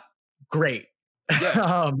 That's not great.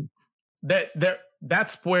 Yeah.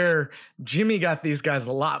 That's where Jimmy got these guys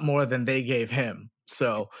a lot more than they gave him.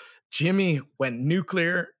 So Jimmy went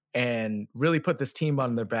nuclear and really put this team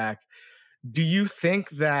on their back. Do you think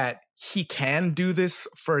that he can do this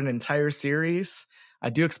for an entire series? I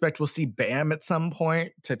do expect we'll see Bam at some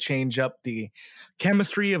point to change up the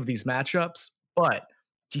chemistry of these matchups. But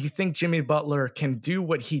do you think Jimmy Butler can do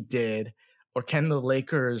what he did, or can the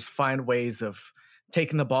Lakers find ways of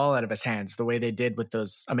taking the ball out of his hands the way they did with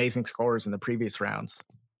those amazing scores in the previous rounds?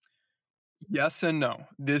 Yes and no.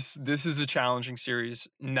 This is a challenging series,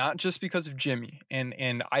 not just because of Jimmy,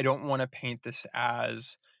 and I don't want to paint this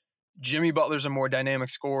as Jimmy Butler's a more dynamic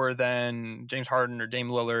scorer than James Harden or Dame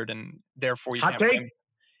Lillard, and therefore you can't play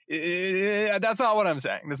him. That's not what I'm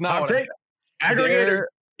saying. That's not what I'm saying. Aggregator.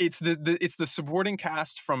 It's the supporting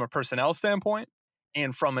cast from a personnel standpoint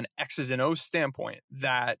and from an X's and O's standpoint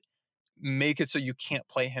that make it so you can't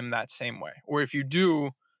play him that same way. Or if you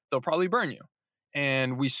do, they'll probably burn you.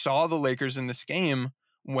 And we saw the Lakers in this game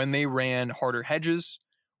when they ran harder hedges,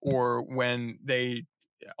 or when they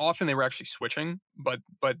often they were actually switching, but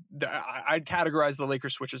I'd categorize the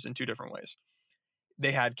Lakers switches in two different ways.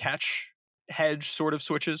 They had catch hedge sort of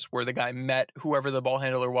switches where the guy met whoever the ball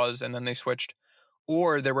handler was and then they switched.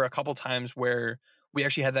 Or there were a couple times where we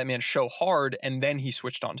actually had that man show hard and then he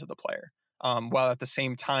switched onto the player. While at the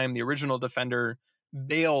same time, the original defender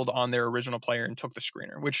bailed on their original player and took the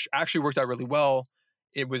screener, which actually worked out really well.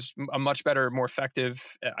 It was a much better, more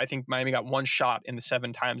effective. I think Miami got one shot in the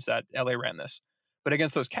 7 times that LA ran this. But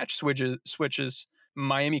against those catch switches,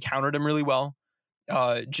 Miami countered him really well.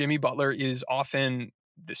 Jimmy Butler is often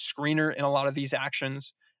the screener in a lot of these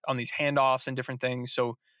actions on these handoffs and different things.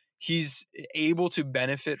 So he's able to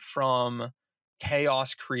benefit from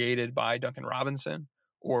chaos created by Duncan Robinson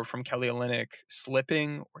or from Kelly Olynyk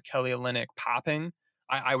slipping or Kelly Olynyk popping.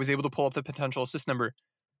 I was able to pull up the potential assist number.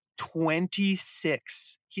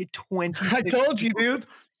 26. He had 26. I told you, dude.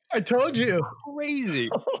 I told you. Crazy.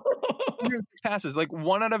 106 passes. Like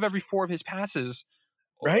 1 out of every 4 of his passes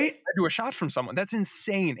right? to a shot from someone. That's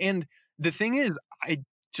insane. And the thing is, I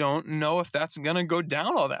don't know if that's going to go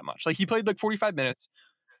down all that much. Like he played like 45 minutes,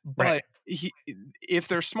 but if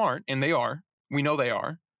they're smart, and they are, we know they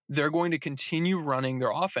are, they're going to continue running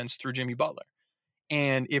their offense through Jimmy Butler.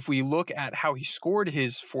 And if we look at how he scored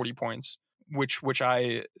his 40 points, which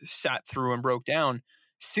I sat through and broke down,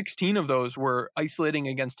 16 of those were isolating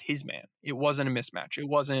against his man. It wasn't a mismatch. It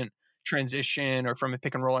wasn't transition or from a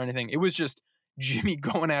pick and roll or anything. It was just Jimmy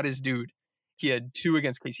going at his dude. He had 2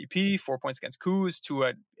 against KCP, 4 points against Kuz,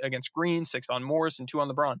 2 against Green, 6 on Morris, and 2 on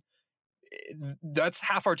LeBron. That's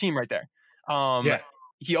half our team right there.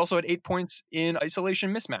 He also had 8 points in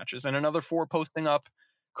isolation mismatches and another 4 posting up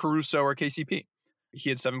Caruso or KCP. He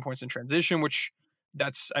had 7 points in transition, which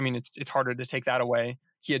it's harder to take that away.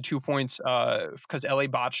 He had 2 points because LA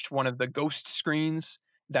botched one of the ghost screens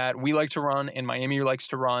that we like to run and Miami likes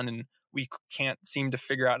to run, and we can't seem to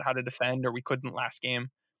figure out how to defend, or we couldn't last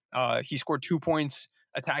game. He scored 2 points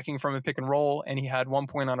attacking from a pick and roll, and he had 1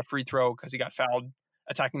 point on a free throw because he got fouled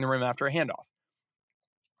attacking the rim after a handoff.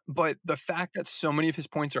 But the fact that so many of his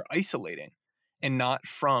points are isolating and not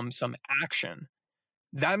from some action,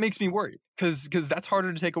 that makes me worried because that's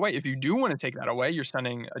harder to take away. If you do want to take that away, you're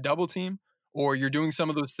sending a double team, or you're doing some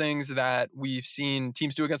of those things that we've seen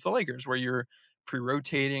teams do against the Lakers, where you're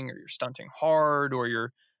pre-rotating or you're stunting hard or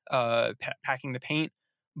you're packing the paint.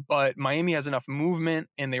 But Miami has enough movement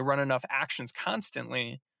and they run enough actions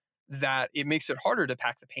constantly that it makes it harder to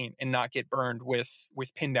pack the paint and not get burned with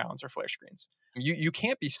pin downs or flare screens. You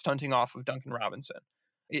can't be stunting off of Duncan Robinson.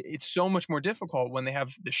 It's so much more difficult when they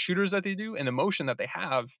have the shooters that they do and the motion that they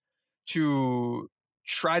have to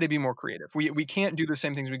try to be more creative. We can't do the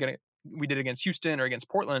same things we did against Houston or against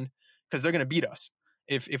Portland because they're going to beat us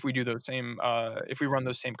if we do those same if we run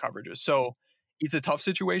those same coverages. So it's a tough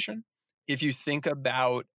situation. If you think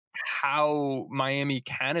about how Miami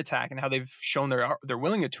can attack and how they've shown they're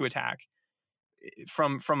willing to attack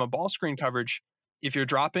from a ball screen coverage, if you're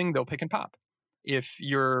dropping, they'll pick and pop. If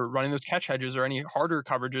you're running those catch hedges or any harder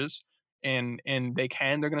coverages and they're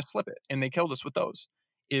going to slip it. And they killed us with those.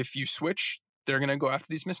 If you switch, they're going to go after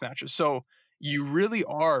these mismatches. So you really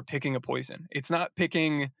are picking a poison. It's not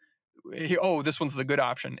picking, oh, this one's the good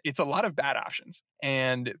option. It's a lot of bad options.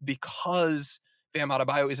 And because Bam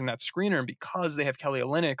Adebayo isn't that screener, and because they have Kelly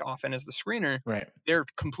Olynyk often as the screener, they're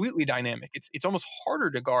completely dynamic. It's almost harder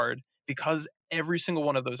to guard because every single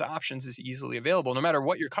one of those options is easily available. No matter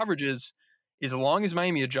what your coverage is, as long as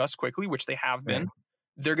Miami adjusts quickly, which they have been,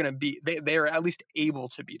 they're going to be, they are at least able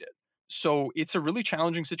to beat it. So it's a really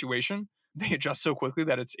challenging situation. They adjust so quickly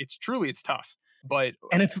that it's tough. But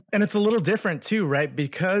it's a little different too, right?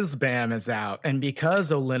 Because Bam is out and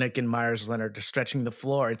because Olynyk and Myers Leonard are stretching the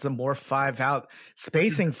floor, it's a more 5-out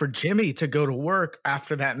spacing for Jimmy to go to work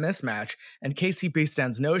after that mismatch. And KCP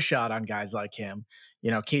stands no shot on guys like him.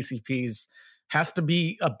 KCP's has to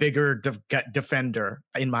be a bigger defender,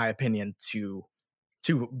 in my opinion, to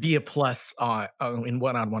be a plus in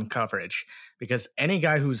one-on-one coverage, because any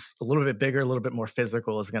guy who's a little bit bigger, a little bit more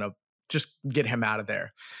physical is going to just get him out of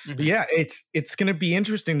there. Mm-hmm. But yeah, it's going to be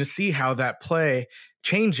interesting to see how that play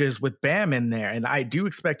changes with Bam in there. And I do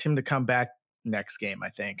expect him to come back next game,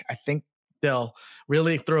 I think they'll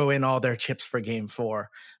really throw in all their chips for game 4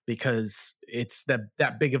 because it's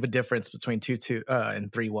that big of a difference between 2-2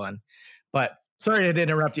 and 3-1. But sorry to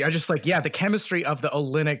interrupt you. I just the chemistry of the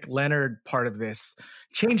Olynyk Leonard part of this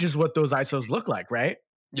changes what those ISOs look like, right?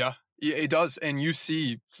 Yeah, it does. And you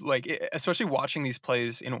see, especially watching these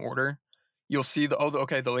plays in order, you'll see the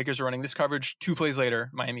Lakers are running this coverage. 2 plays later,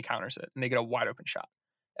 Miami counters it and they get a wide open shot.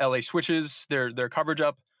 LA switches their coverage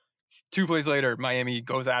up. 2 plays later, Miami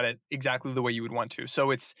goes at it exactly the way you would want to.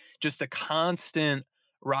 So it's just a constant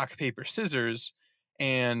rock, paper, scissors.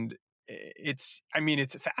 And it's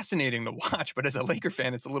fascinating to watch, but as a Laker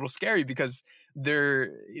fan, it's a little scary because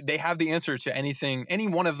they have the answer to anything, any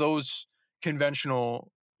one of those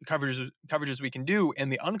conventional coverages we can do,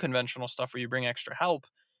 and the unconventional stuff where you bring extra help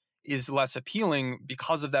is less appealing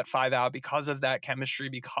because of that 5-out, because of that chemistry,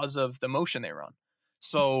 because of the motion they run.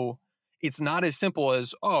 So it's not as simple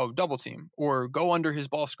as, double team or go under his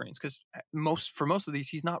ball screens, because for most of these,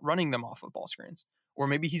 he's not running them off of ball screens, or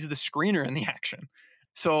maybe he's the screener in the action.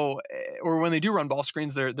 So, or when they do run ball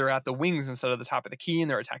screens, they're at the wings instead of the top of the key,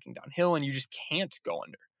 and they're attacking downhill, and you just can't go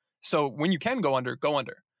under. So when you can go under, go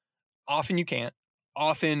under. Often you can't.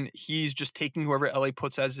 Often he's just taking whoever LA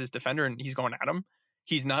puts as his defender, and he's going at him.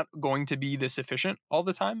 He's not going to be this efficient all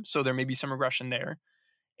the time, so there may be some regression there.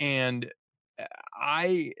 And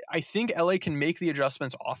I think LA can make the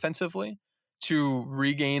adjustments offensively to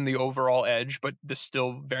regain the overall edge, but this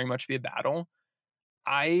still very much be a battle.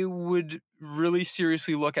 I would really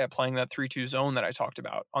seriously look at playing that 3-2 zone that I talked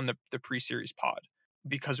about on the pre-series pod,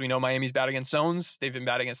 because we know Miami's bad against zones. They've been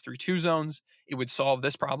bad against 3-2 zones. It would solve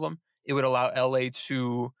this problem. It would allow LA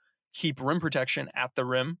to keep rim protection at the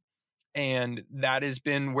rim. And that has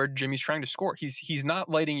been where Jimmy's trying to score. He's not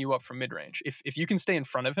lighting you up from mid-range. If you can stay in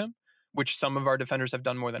front of him, which some of our defenders have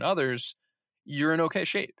done more than others, you're in okay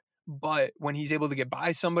shape. But when he's able to get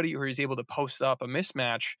by somebody, or he's able to post up a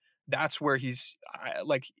mismatch, that's where he's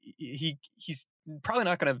probably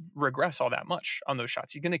not going to regress all that much on those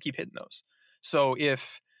shots. He's going to keep hitting those. So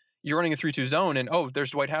if you're running a 3-2 zone and,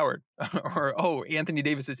 there's Dwight Howard, or, Anthony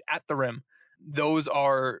Davis is at the rim, those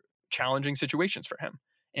are challenging situations for him.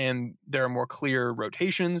 And there are more clear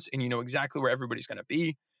rotations, and you know exactly where everybody's going to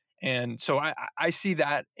be. And so I see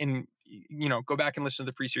that in, go back and listen to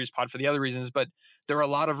the pre-series pod for the other reasons, but there are a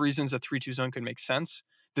lot of reasons a 3-2 zone could make sense.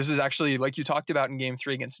 This is actually, like you talked about in game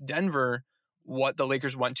 3 against Denver, what the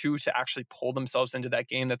Lakers went to actually pull themselves into that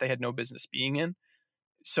game that they had no business being in.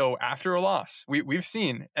 So after a loss, we've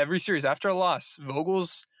seen every series after a loss,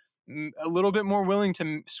 Vogel's a little bit more willing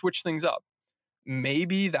to switch things up.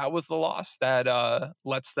 Maybe that was the loss that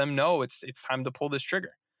lets them know it's time to pull this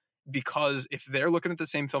trigger. Because if they're looking at the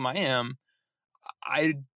same film I am,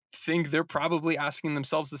 I think they're probably asking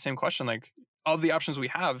themselves the same question. Like, of the options we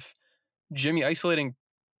have, Jimmy isolating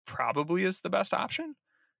probably is the best option,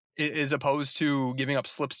 as opposed to giving up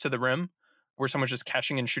slips to the rim where someone's just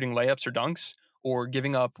catching and shooting layups or dunks, or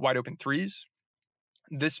giving up wide open threes.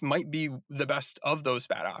 This might be the best of those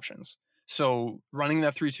bad options. So running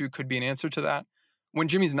that 3-2 could be an answer to that. When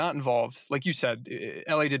Jimmy's not involved, like you said,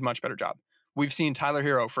 LA did a much better job. We've seen Tyler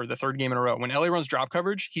Hero for the 3rd game in a row. When LA runs drop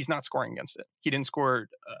coverage, he's not scoring against it. He didn't score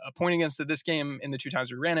a point against it this game in the 2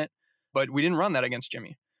 times we ran it, but we didn't run that against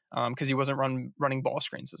Jimmy because he wasn't running ball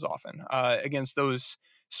screens as often. Against those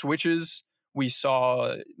switches, we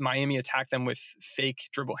saw Miami attack them with fake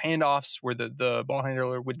dribble handoffs where the ball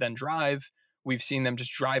handler would then drive. We've seen them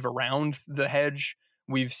just drive around the hedge.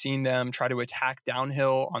 We've seen them try to attack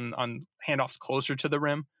downhill on handoffs closer to the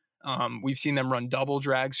rim. We've seen them run double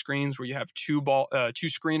drag screens where you have two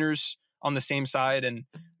screeners on the same side, and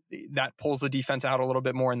that pulls the defense out a little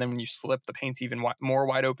bit more. And then when you slip, the paint's even more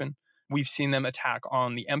wide open. We've seen them attack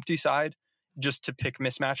on the empty side just to pick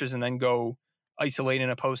mismatches and then go isolate in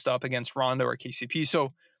a post up against Rondo or KCP.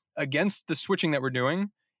 So against the switching that we're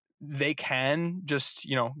doing, they can just,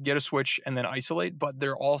 get a switch and then isolate, but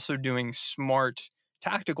they're also doing smart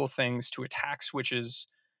tactical things to attack switches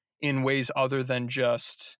in ways other than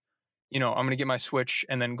just, I'm going to get my switch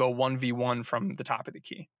and then go 1v1 from the top of the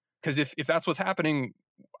key. Because if that's what's happening,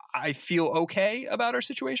 I feel okay about our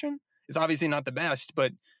situation. It's obviously not the best,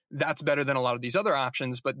 but that's better than a lot of these other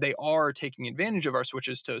options. But they are taking advantage of our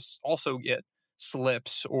switches to also get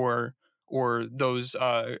slips or those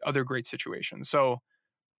other great situations. So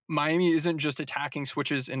Miami isn't just attacking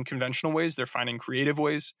switches in conventional ways. They're finding creative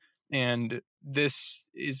ways. And this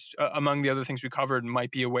is, among the other things we covered,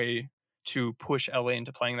 might be a way to push LA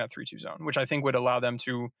into playing that 3-2 zone, which I think would allow them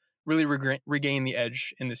to really regain the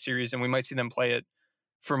edge in the series. And we might see them play it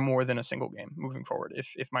for more than a single game moving forward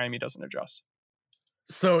if Miami doesn't adjust.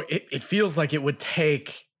 So it feels like it would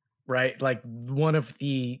take, right, like one of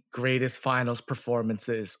the greatest finals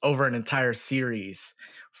performances over an entire series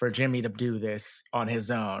for Jimmy to do this on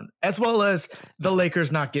his own, as well as the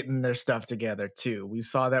Lakers not getting their stuff together too. We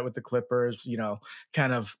saw that with the Clippers,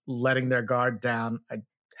 kind of letting their guard down. I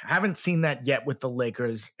haven't seen that yet with the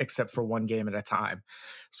Lakers, except for one game at a time.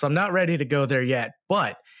 So I'm not ready to go there yet,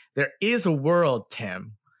 but there is a world,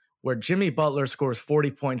 Tim, where Jimmy Butler scores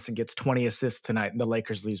 40 points and gets 20 assists tonight and the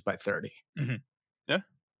Lakers lose by 30. Mm-hmm. Yeah,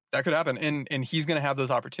 that could happen. And he's going to have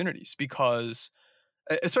those opportunities because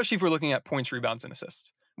especially if we're looking at points, rebounds, and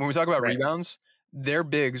assists. When we talk about rebounds, their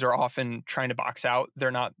bigs are often trying to box out.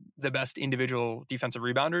 They're not the best individual defensive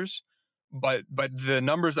rebounders, but the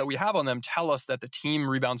numbers that we have on them tell us that the team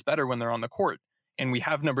rebounds better when they're on the court. And we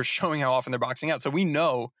have numbers showing how often they're boxing out. So we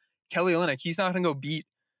know Kelly Olynyk, he's not going to go beat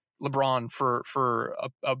LeBron for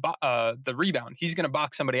the rebound. He's going to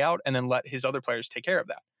box somebody out and then let his other players take care of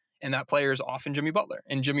that. And that player is often Jimmy Butler.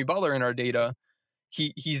 And Jimmy Butler in our data,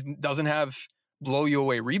 he doesn't have blow you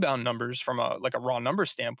away rebound numbers from a raw number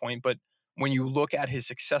standpoint, but when you look at his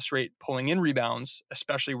success rate pulling in rebounds,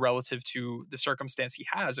 especially relative to the circumstance he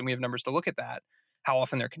has, and we have numbers to look at that, how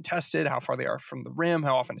often they're contested, how far they are from the rim,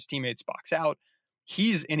 how often his teammates box out,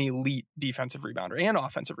 he's an elite defensive rebounder and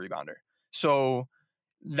offensive rebounder. So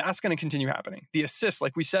that's going to continue happening. The assists,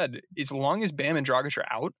 like we said, as long as Bam and Dragic are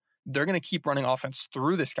out, they're going to keep running offense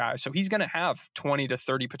through this guy. So he's going to have 20 to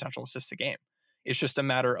 30 potential assists a game. It's just a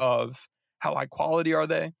matter of how high quality are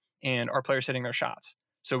they and are players hitting their shots.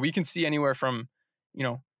 So we can see anywhere from,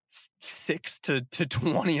 6 to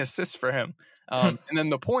 20 assists for him. And then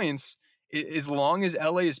the points, as long as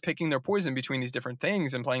LA is picking their poison between these different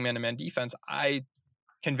things and playing man-to-man defense, I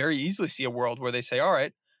can very easily see a world where they say, all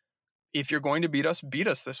right, if you're going to beat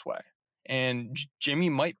us this way. And Jimmy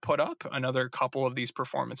might put up another couple of these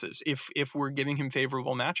performances if we're giving him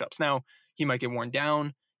favorable matchups. Now, he might get worn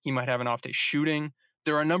down. He might have an off day shooting.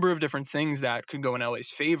 There are a number of different things that could go in LA's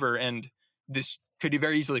favor, and this could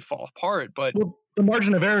very easily fall apart. But the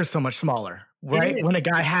margin of error is so much smaller, right? When a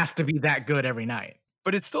guy has to be that good every night.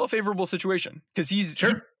 But it's still a favorable situation because he's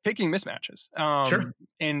picking mismatches.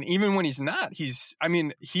 And even when he's not,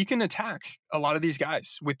 he can attack a lot of these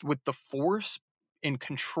guys with the force and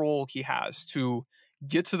control he has to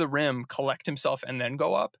get to the rim, collect himself, and then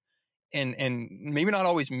go up. And maybe not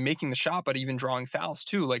always making the shot, but even drawing fouls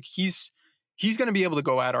too. Like he's going to be able to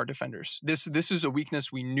go at our defenders. This is a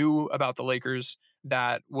weakness we knew about the Lakers.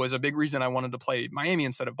 That was a big reason I wanted to play Miami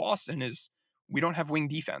instead of Boston is we don't have wing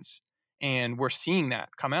defense. And we're seeing that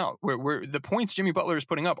come out. Where the points Jimmy Butler is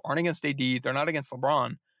putting up aren't against AD. They're not against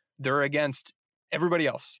LeBron. They're against everybody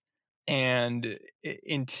else. And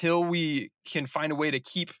until we can find a way to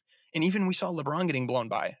keep, and even we saw LeBron getting blown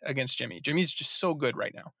by against Jimmy. Jimmy's just so good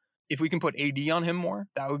right now. If we can put AD on him more,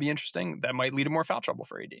 that would be interesting. That might lead to more foul trouble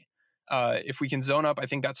for AD. If we can zone up, I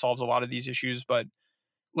think that solves a lot of these issues. But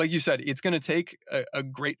like you said, it's going to take a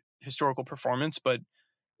great historical performance, but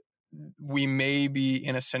we may be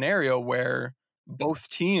in a scenario where both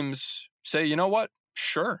teams say, you know what,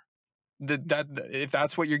 sure, that if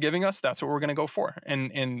that's what you're giving us, that's what we're going to go for.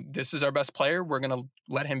 And this is our best player. We're going to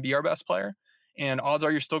let him be our best player. And odds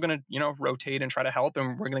are you're still going to, rotate and try to help,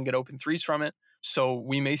 and we're going to get open threes from it. So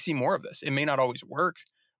we may see more of this. It may not always work,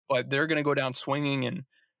 but they're going to go down swinging. And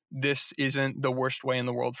this isn't the worst way in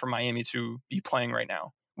the world for Miami to be playing right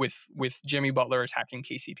now with Jimmy Butler attacking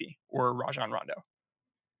KCP or Rajon Rondo.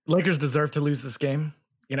 Lakers deserve to lose this game.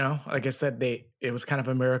 Like I said, it was kind of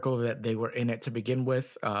a miracle that they were in it to begin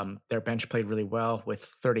with. Their bench played really well with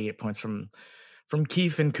 38 points from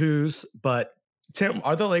Keith and Kuz. But Tim,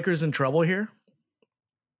 are the Lakers in trouble here?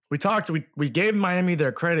 We gave Miami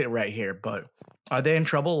their credit right here, but are they in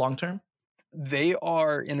trouble long term? They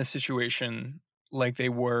are in a situation like they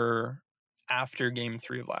were after Game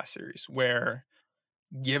 3 of last series, where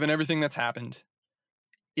given everything that's happened,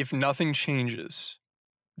 if nothing changes,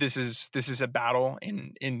 this is a battle,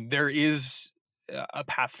 and there is a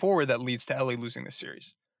path forward that leads to LA losing this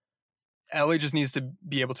series. LA just needs to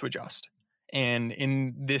be able to adjust. And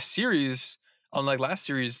in this series, unlike last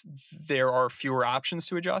series, there are fewer options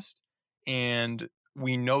to adjust. And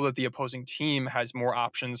we know that the opposing team has more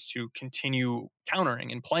options to continue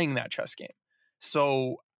countering and playing that chess game.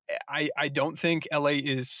 So I don't think LA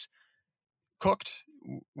is cooked.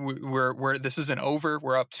 We're this isn't over.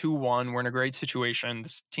 We're up 2-1. We're in a great situation.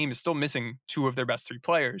 This team is still missing two of their best three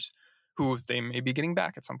players, who they may be getting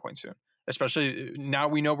back at some point soon. Especially now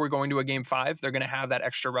we know we're going to a Game 5. They're going to have that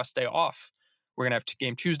extra rest day off. We're going to have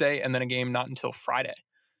game Tuesday and then a game not until Friday.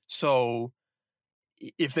 So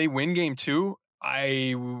if they win Game 2,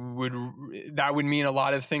 that would mean a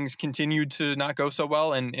lot of things continue to not go so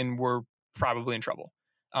well, and we're probably in trouble.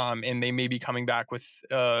 And they may be coming back with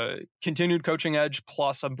continued coaching edge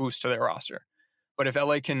plus a boost to their roster. But if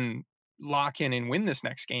LA can lock in and win this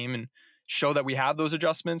next game and show that we have those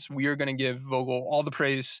adjustments, we are going to give Vogel all the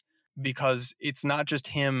praise, because it's not just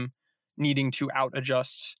him needing to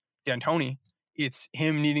out-adjust D'Antoni. It's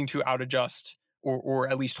him needing to out-adjust or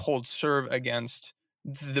at least hold serve against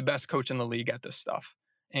the best coach in the league at this stuff.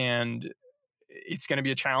 And it's going to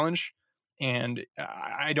be a challenge. And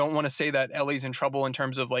I don't want to say that LA's in trouble in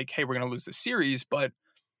terms of like, hey, we're going to lose the series, but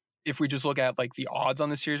if we just look at like the odds on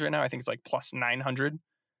the series right now, I think it's like plus 900.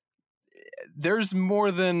 There's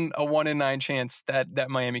more than a 1 in 9 chance that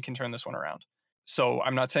Miami can turn this one around. So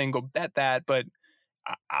I'm not saying go bet that, but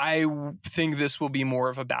I think this will be more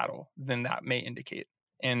of a battle than that may indicate.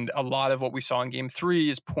 And a lot of what we saw in game 3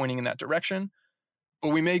 is pointing in that direction.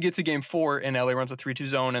 But we may get to game 4 and LA runs a 3-2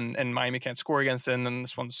 zone and Miami can't score against it, and then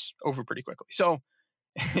this one's over pretty quickly. So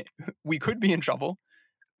we could be in trouble.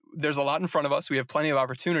 There's a lot in front of us. We have plenty of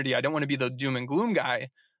opportunity. I don't want to be the doom and gloom guy,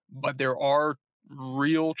 but there are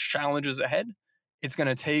real challenges ahead. It's going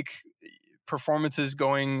to take performances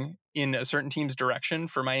going in a certain team's direction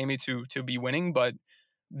for Miami to be winning, but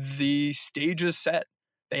the stage is set.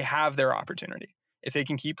 They have their opportunity. If they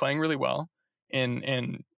can keep playing really well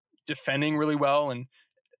and defending really well, and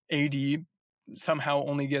AD somehow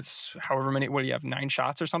only gets however many, what do you have, 9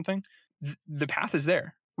 shots or something? The path is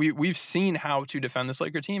there. We've seen how to defend this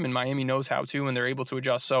Laker team, and Miami knows how to, and they're able to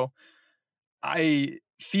adjust. So I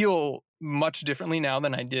feel much differently now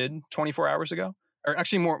than I did 24 hours ago, or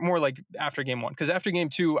actually more like after game 1. Because after game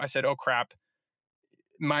 2, I said, oh crap,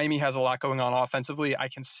 Miami has a lot going on offensively. I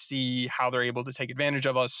can see how they're able to take advantage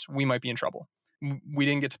of us. We might be in trouble. We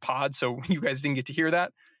didn't get to pod, so you guys didn't get to hear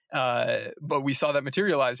that. But we saw that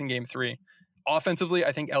materialize in game 3. Offensively,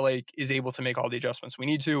 I think LA is able to make all the adjustments we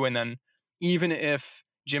need to. And then even if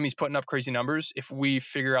Jimmy's putting up crazy numbers, if we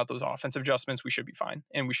figure out those offensive adjustments, we should be fine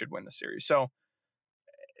and we should win the series. So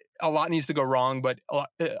a lot needs to go wrong, but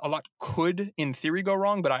a lot could, in theory, go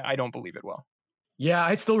wrong, but I don't believe it will. Yeah,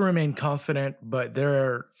 I still remain confident, but there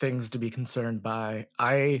are things to be concerned by.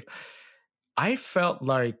 I felt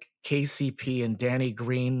like KCP and Danny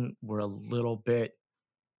Green were a little bit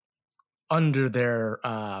under their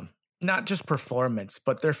not just performance,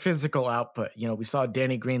 but their physical output. You know, we saw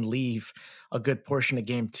Danny Green leave a good portion of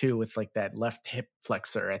game 2 with like that left hip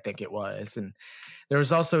flexor, I think it was. And there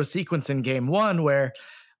was also a sequence in game 1 where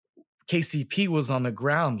KCP was on the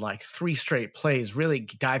ground like 3 straight plays, really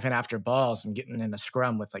diving after balls and getting in a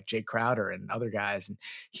scrum with like Jay Crowder and other guys. And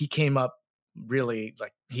he came up really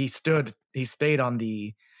like he stayed on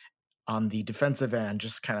the defensive end,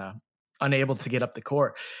 just kind of unable to get up the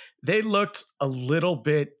court. They looked a little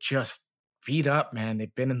bit just beat up, man.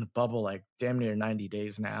 They've been in the bubble like damn near 90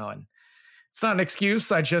 days now. And it's not an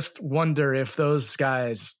excuse. I just wonder if those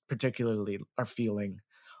guys particularly are feeling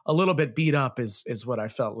a little bit beat up is what I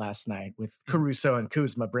felt last night, with Caruso and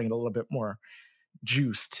Kuzma bringing a little bit more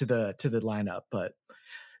juice to the lineup. But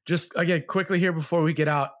just again, quickly here before we get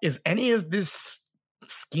out, is any of this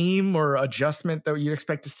scheme or adjustment that you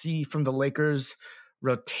expect to see from the Lakers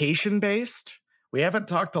rotation based? We haven't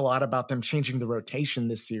talked a lot about them changing the rotation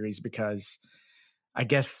this series because I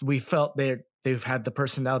guess we felt they've had the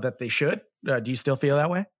personnel that they should. Do you still feel that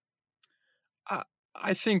way?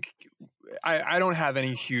 I think I don't have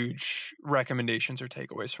any huge recommendations or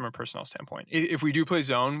takeaways from a personnel standpoint. If we do play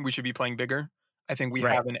zone, we should be playing bigger. I think we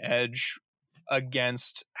have an edge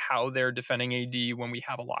against how they're defending AD when we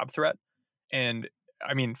have a lob threat. And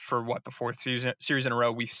I mean, for what, the 4th series in a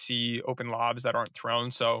row, we see open lobs that aren't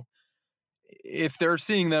thrown. So if they're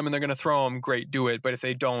seeing them and they're going to throw them, great, do it. But if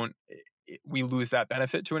they don't, we lose that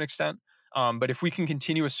benefit to an extent. But if we can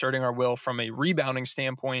continue asserting our will from a rebounding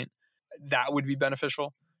standpoint, that would be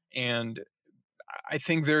beneficial. And I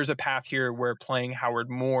think there's a path here where playing Howard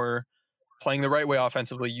more, playing the right way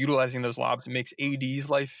offensively, utilizing those lobs, makes AD's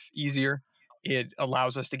life easier. It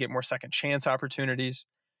allows us to get more second chance opportunities.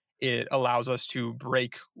 It allows us to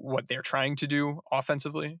break what they're trying to do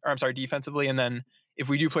defensively. And then if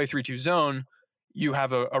we do play 3-2 zone, you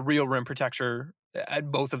have a real rim protector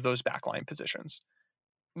at both of those backline positions.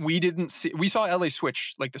 We saw LA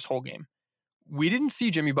switch like this whole game. We didn't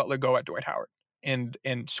see Jimmy Butler go at Dwight Howard and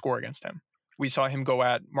score against him. We saw him go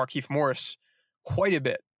at Markieff Morris quite a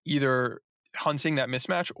bit, either hunting that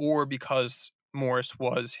mismatch or because Morris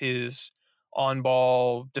was his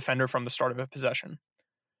on-ball defender from the start of a possession.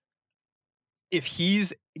 If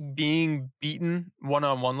he's being beaten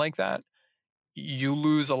one-on-one like that, you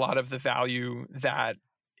lose a lot of the value that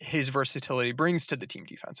his versatility brings to the team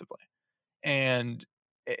defensively. And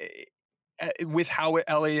with how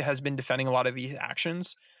LA has been defending a lot of these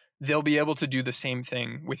actions, they'll be able to do the same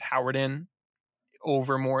thing with Howard in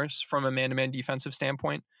over Morris from a man-to-man defensive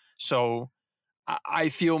standpoint. So I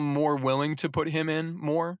feel more willing to put him in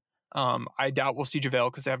more. I doubt we'll see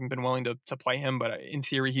JaVale because they haven't been willing to play him, but in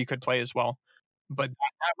theory he could play as well. But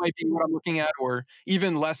that might be what I'm looking at, or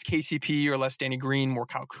even less KCP or less Danny Green, more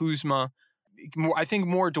Kyle Kuzma. I think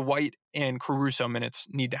more Dwight and Caruso minutes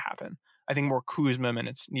need to happen. I think more Kuzma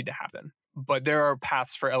minutes need to happen. But there are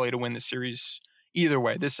paths for LA to win the series either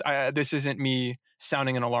way, this isn't me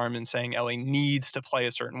sounding an alarm and saying LA needs to play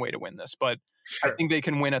a certain way to win this, but Sure. I think they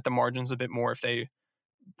can win at the margins a bit more if they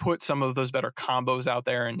put some of those better combos out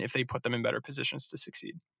there and if they put them in better positions to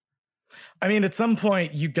succeed. I mean, at some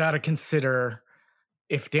point, you got to consider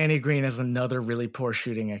if Danny Green has another really poor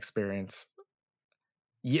shooting experience.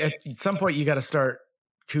 At some point, you got to start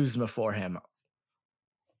Kuzma for him,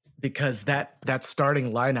 because that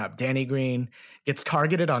starting lineup, Danny Green gets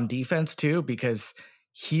targeted on defense too, because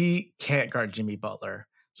he can't guard Jimmy Butler.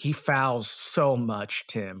 He fouls so much,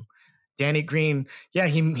 Tim. Danny Green, yeah,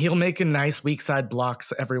 he'll make a nice weak side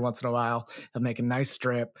blocks every once in a while. He'll make a nice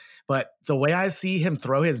strip. But the way I see him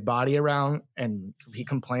throw his body around and he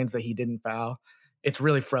complains that he didn't foul, it's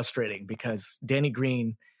really frustrating because Danny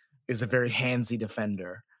Green is a very handsy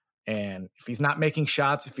defender. And if he's not making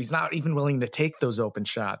shots, if he's not even willing to take those open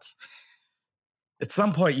shots, at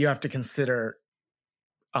some point you have to consider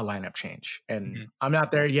a lineup change. And I'm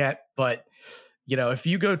not there yet, but if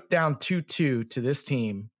you go down 2-2 to this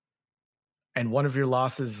team and one of your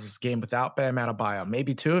losses is a game without Bam Adebayo,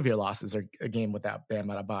 maybe two of your losses are a game without Bam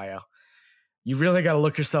Adebayo, you really got to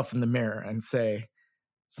look yourself in the mirror and say,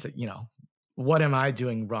 what am I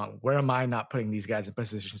doing wrong? Where am I not putting these guys in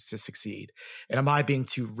positions to succeed? And am I being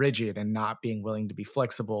too rigid and not being willing to be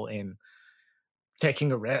flexible in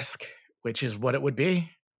taking a risk, which is what it would be.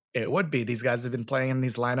 It would be. These guys have been playing in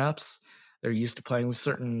these lineups. They're used to playing with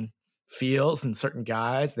certain feels and certain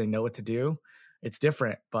guys. They know what to do. It's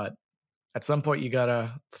different, but at some point you got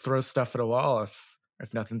to throw stuff at a wall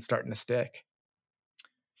if nothing's starting to stick.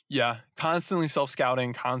 Yeah, constantly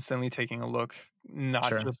self-scouting, constantly taking a look,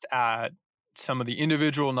 not just at some of the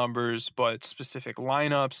individual numbers, but specific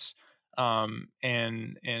lineups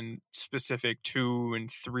and specific 2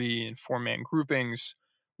 and 3 and 4-man groupings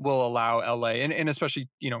will allow LA, and especially,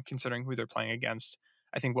 considering who they're playing against,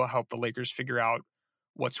 I think will help the Lakers figure out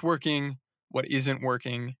what's working, what isn't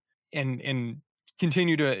working, and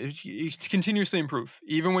continue to continuously improve.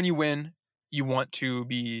 Even when you win, you want to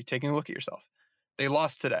be taking a look at yourself. They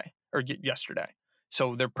lost today or yesterday,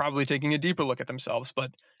 so they're probably taking a deeper look at themselves.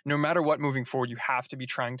 But no matter what, moving forward, you have to be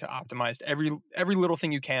trying to optimize every little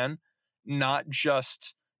thing you can, not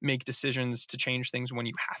just make decisions to change things when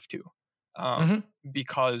you have to,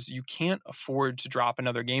 because you can't afford to drop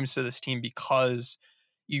another games to this team because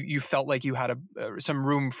you felt like you had some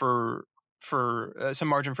room for some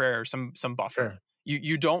margin for error, some buffer. Sure.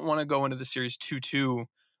 You don't want to go into the series 2-2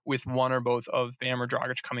 with one or both of Bam or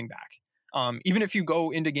Dragic coming back. Even if you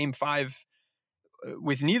go into Game 5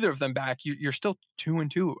 with neither of them back, you're still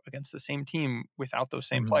 2-2 against the same team without those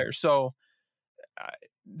same players. So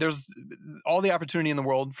there's all the opportunity in the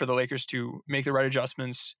world for the Lakers to make the right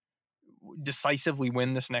adjustments, decisively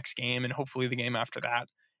win this next game and hopefully the game after that,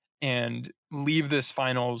 and leave this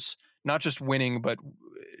finals not just winning, but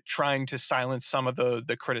trying to silence some of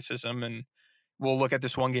the criticism. And we'll look at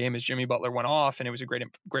this one game as Jimmy Butler went off and it was a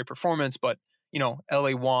great performance, but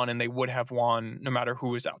LA won and they would have won no matter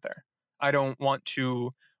who was out there. I don't want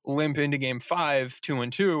to limp into Game 5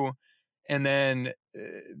 2-2 and then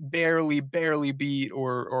barely beat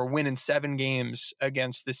or win in 7 games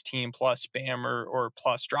against this team plus Bam or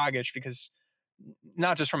plus Dragic, because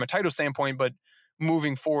not just from a title standpoint, but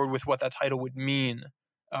moving forward with what that title would mean,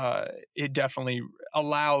 it definitely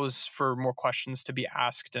allows for more questions to be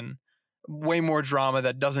asked and way more drama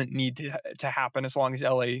that doesn't need to happen as long as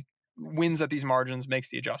LA wins at these margins,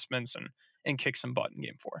 makes the adjustments, and kicks some butt in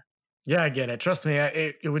Game 4. Yeah, I get it. Trust me,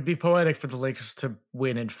 it would be poetic for the Lakers to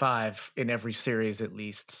win in 5 in every series at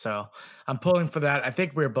least. So I'm pulling for that. I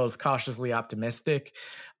think we're both cautiously optimistic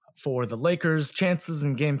for the Lakers' chances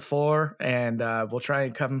in Game 4, and we'll try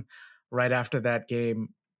and come right after that game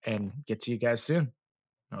and get to you guys soon.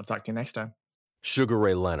 I'll talk to you next time. Sugar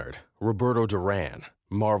Ray Leonard, Roberto Duran,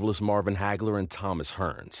 Marvelous Marvin Hagler, and Thomas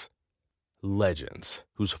Hearns. Legends,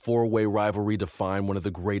 whose 4-way rivalry defined one of the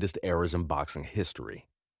greatest eras in boxing history.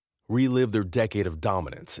 Relive their decade of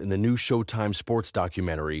dominance in the new Showtime sports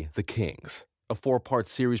documentary, The Kings, a 4-part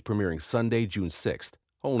series premiering Sunday, June 6th,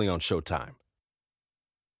 only on Showtime.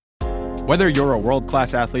 Whether you're a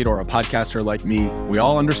world-class athlete or a podcaster like me, we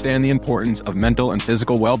all understand the importance of mental and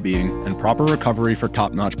physical well-being and proper recovery for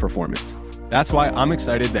top-notch performance. That's why I'm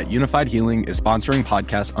excited that Unified Healing is sponsoring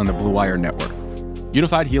podcasts on the Blue Wire Network.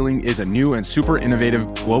 Unified Healing is a new and super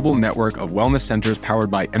innovative global network of wellness centers powered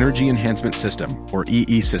by Energy Enhancement System, or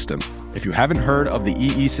EE System. If you haven't heard of the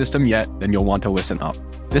EE System yet, then you'll want to listen up.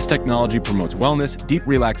 This technology promotes wellness, deep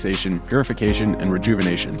relaxation, purification, and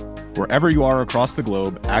rejuvenation. Wherever you are across the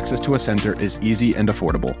globe, access to a center is easy and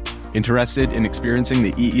affordable. Interested in experiencing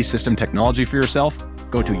the EE System technology for yourself?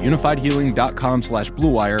 go to unifiedhealing.com/Blue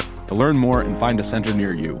Wire to learn more and find a center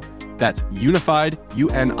near you. That's unified,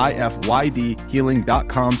 UNIFYD,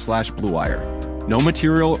 healing.com/Blue Wire. No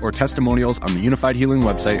material or testimonials on the Unified Healing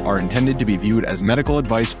website are intended to be viewed as medical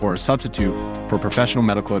advice or a substitute for professional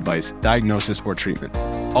medical advice, diagnosis, or treatment.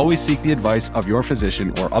 Always seek the advice of your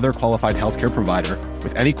physician or other qualified healthcare provider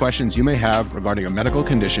with any questions you may have regarding a medical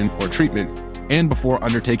condition or treatment and before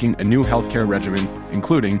undertaking a new healthcare regimen,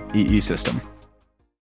 including EE system.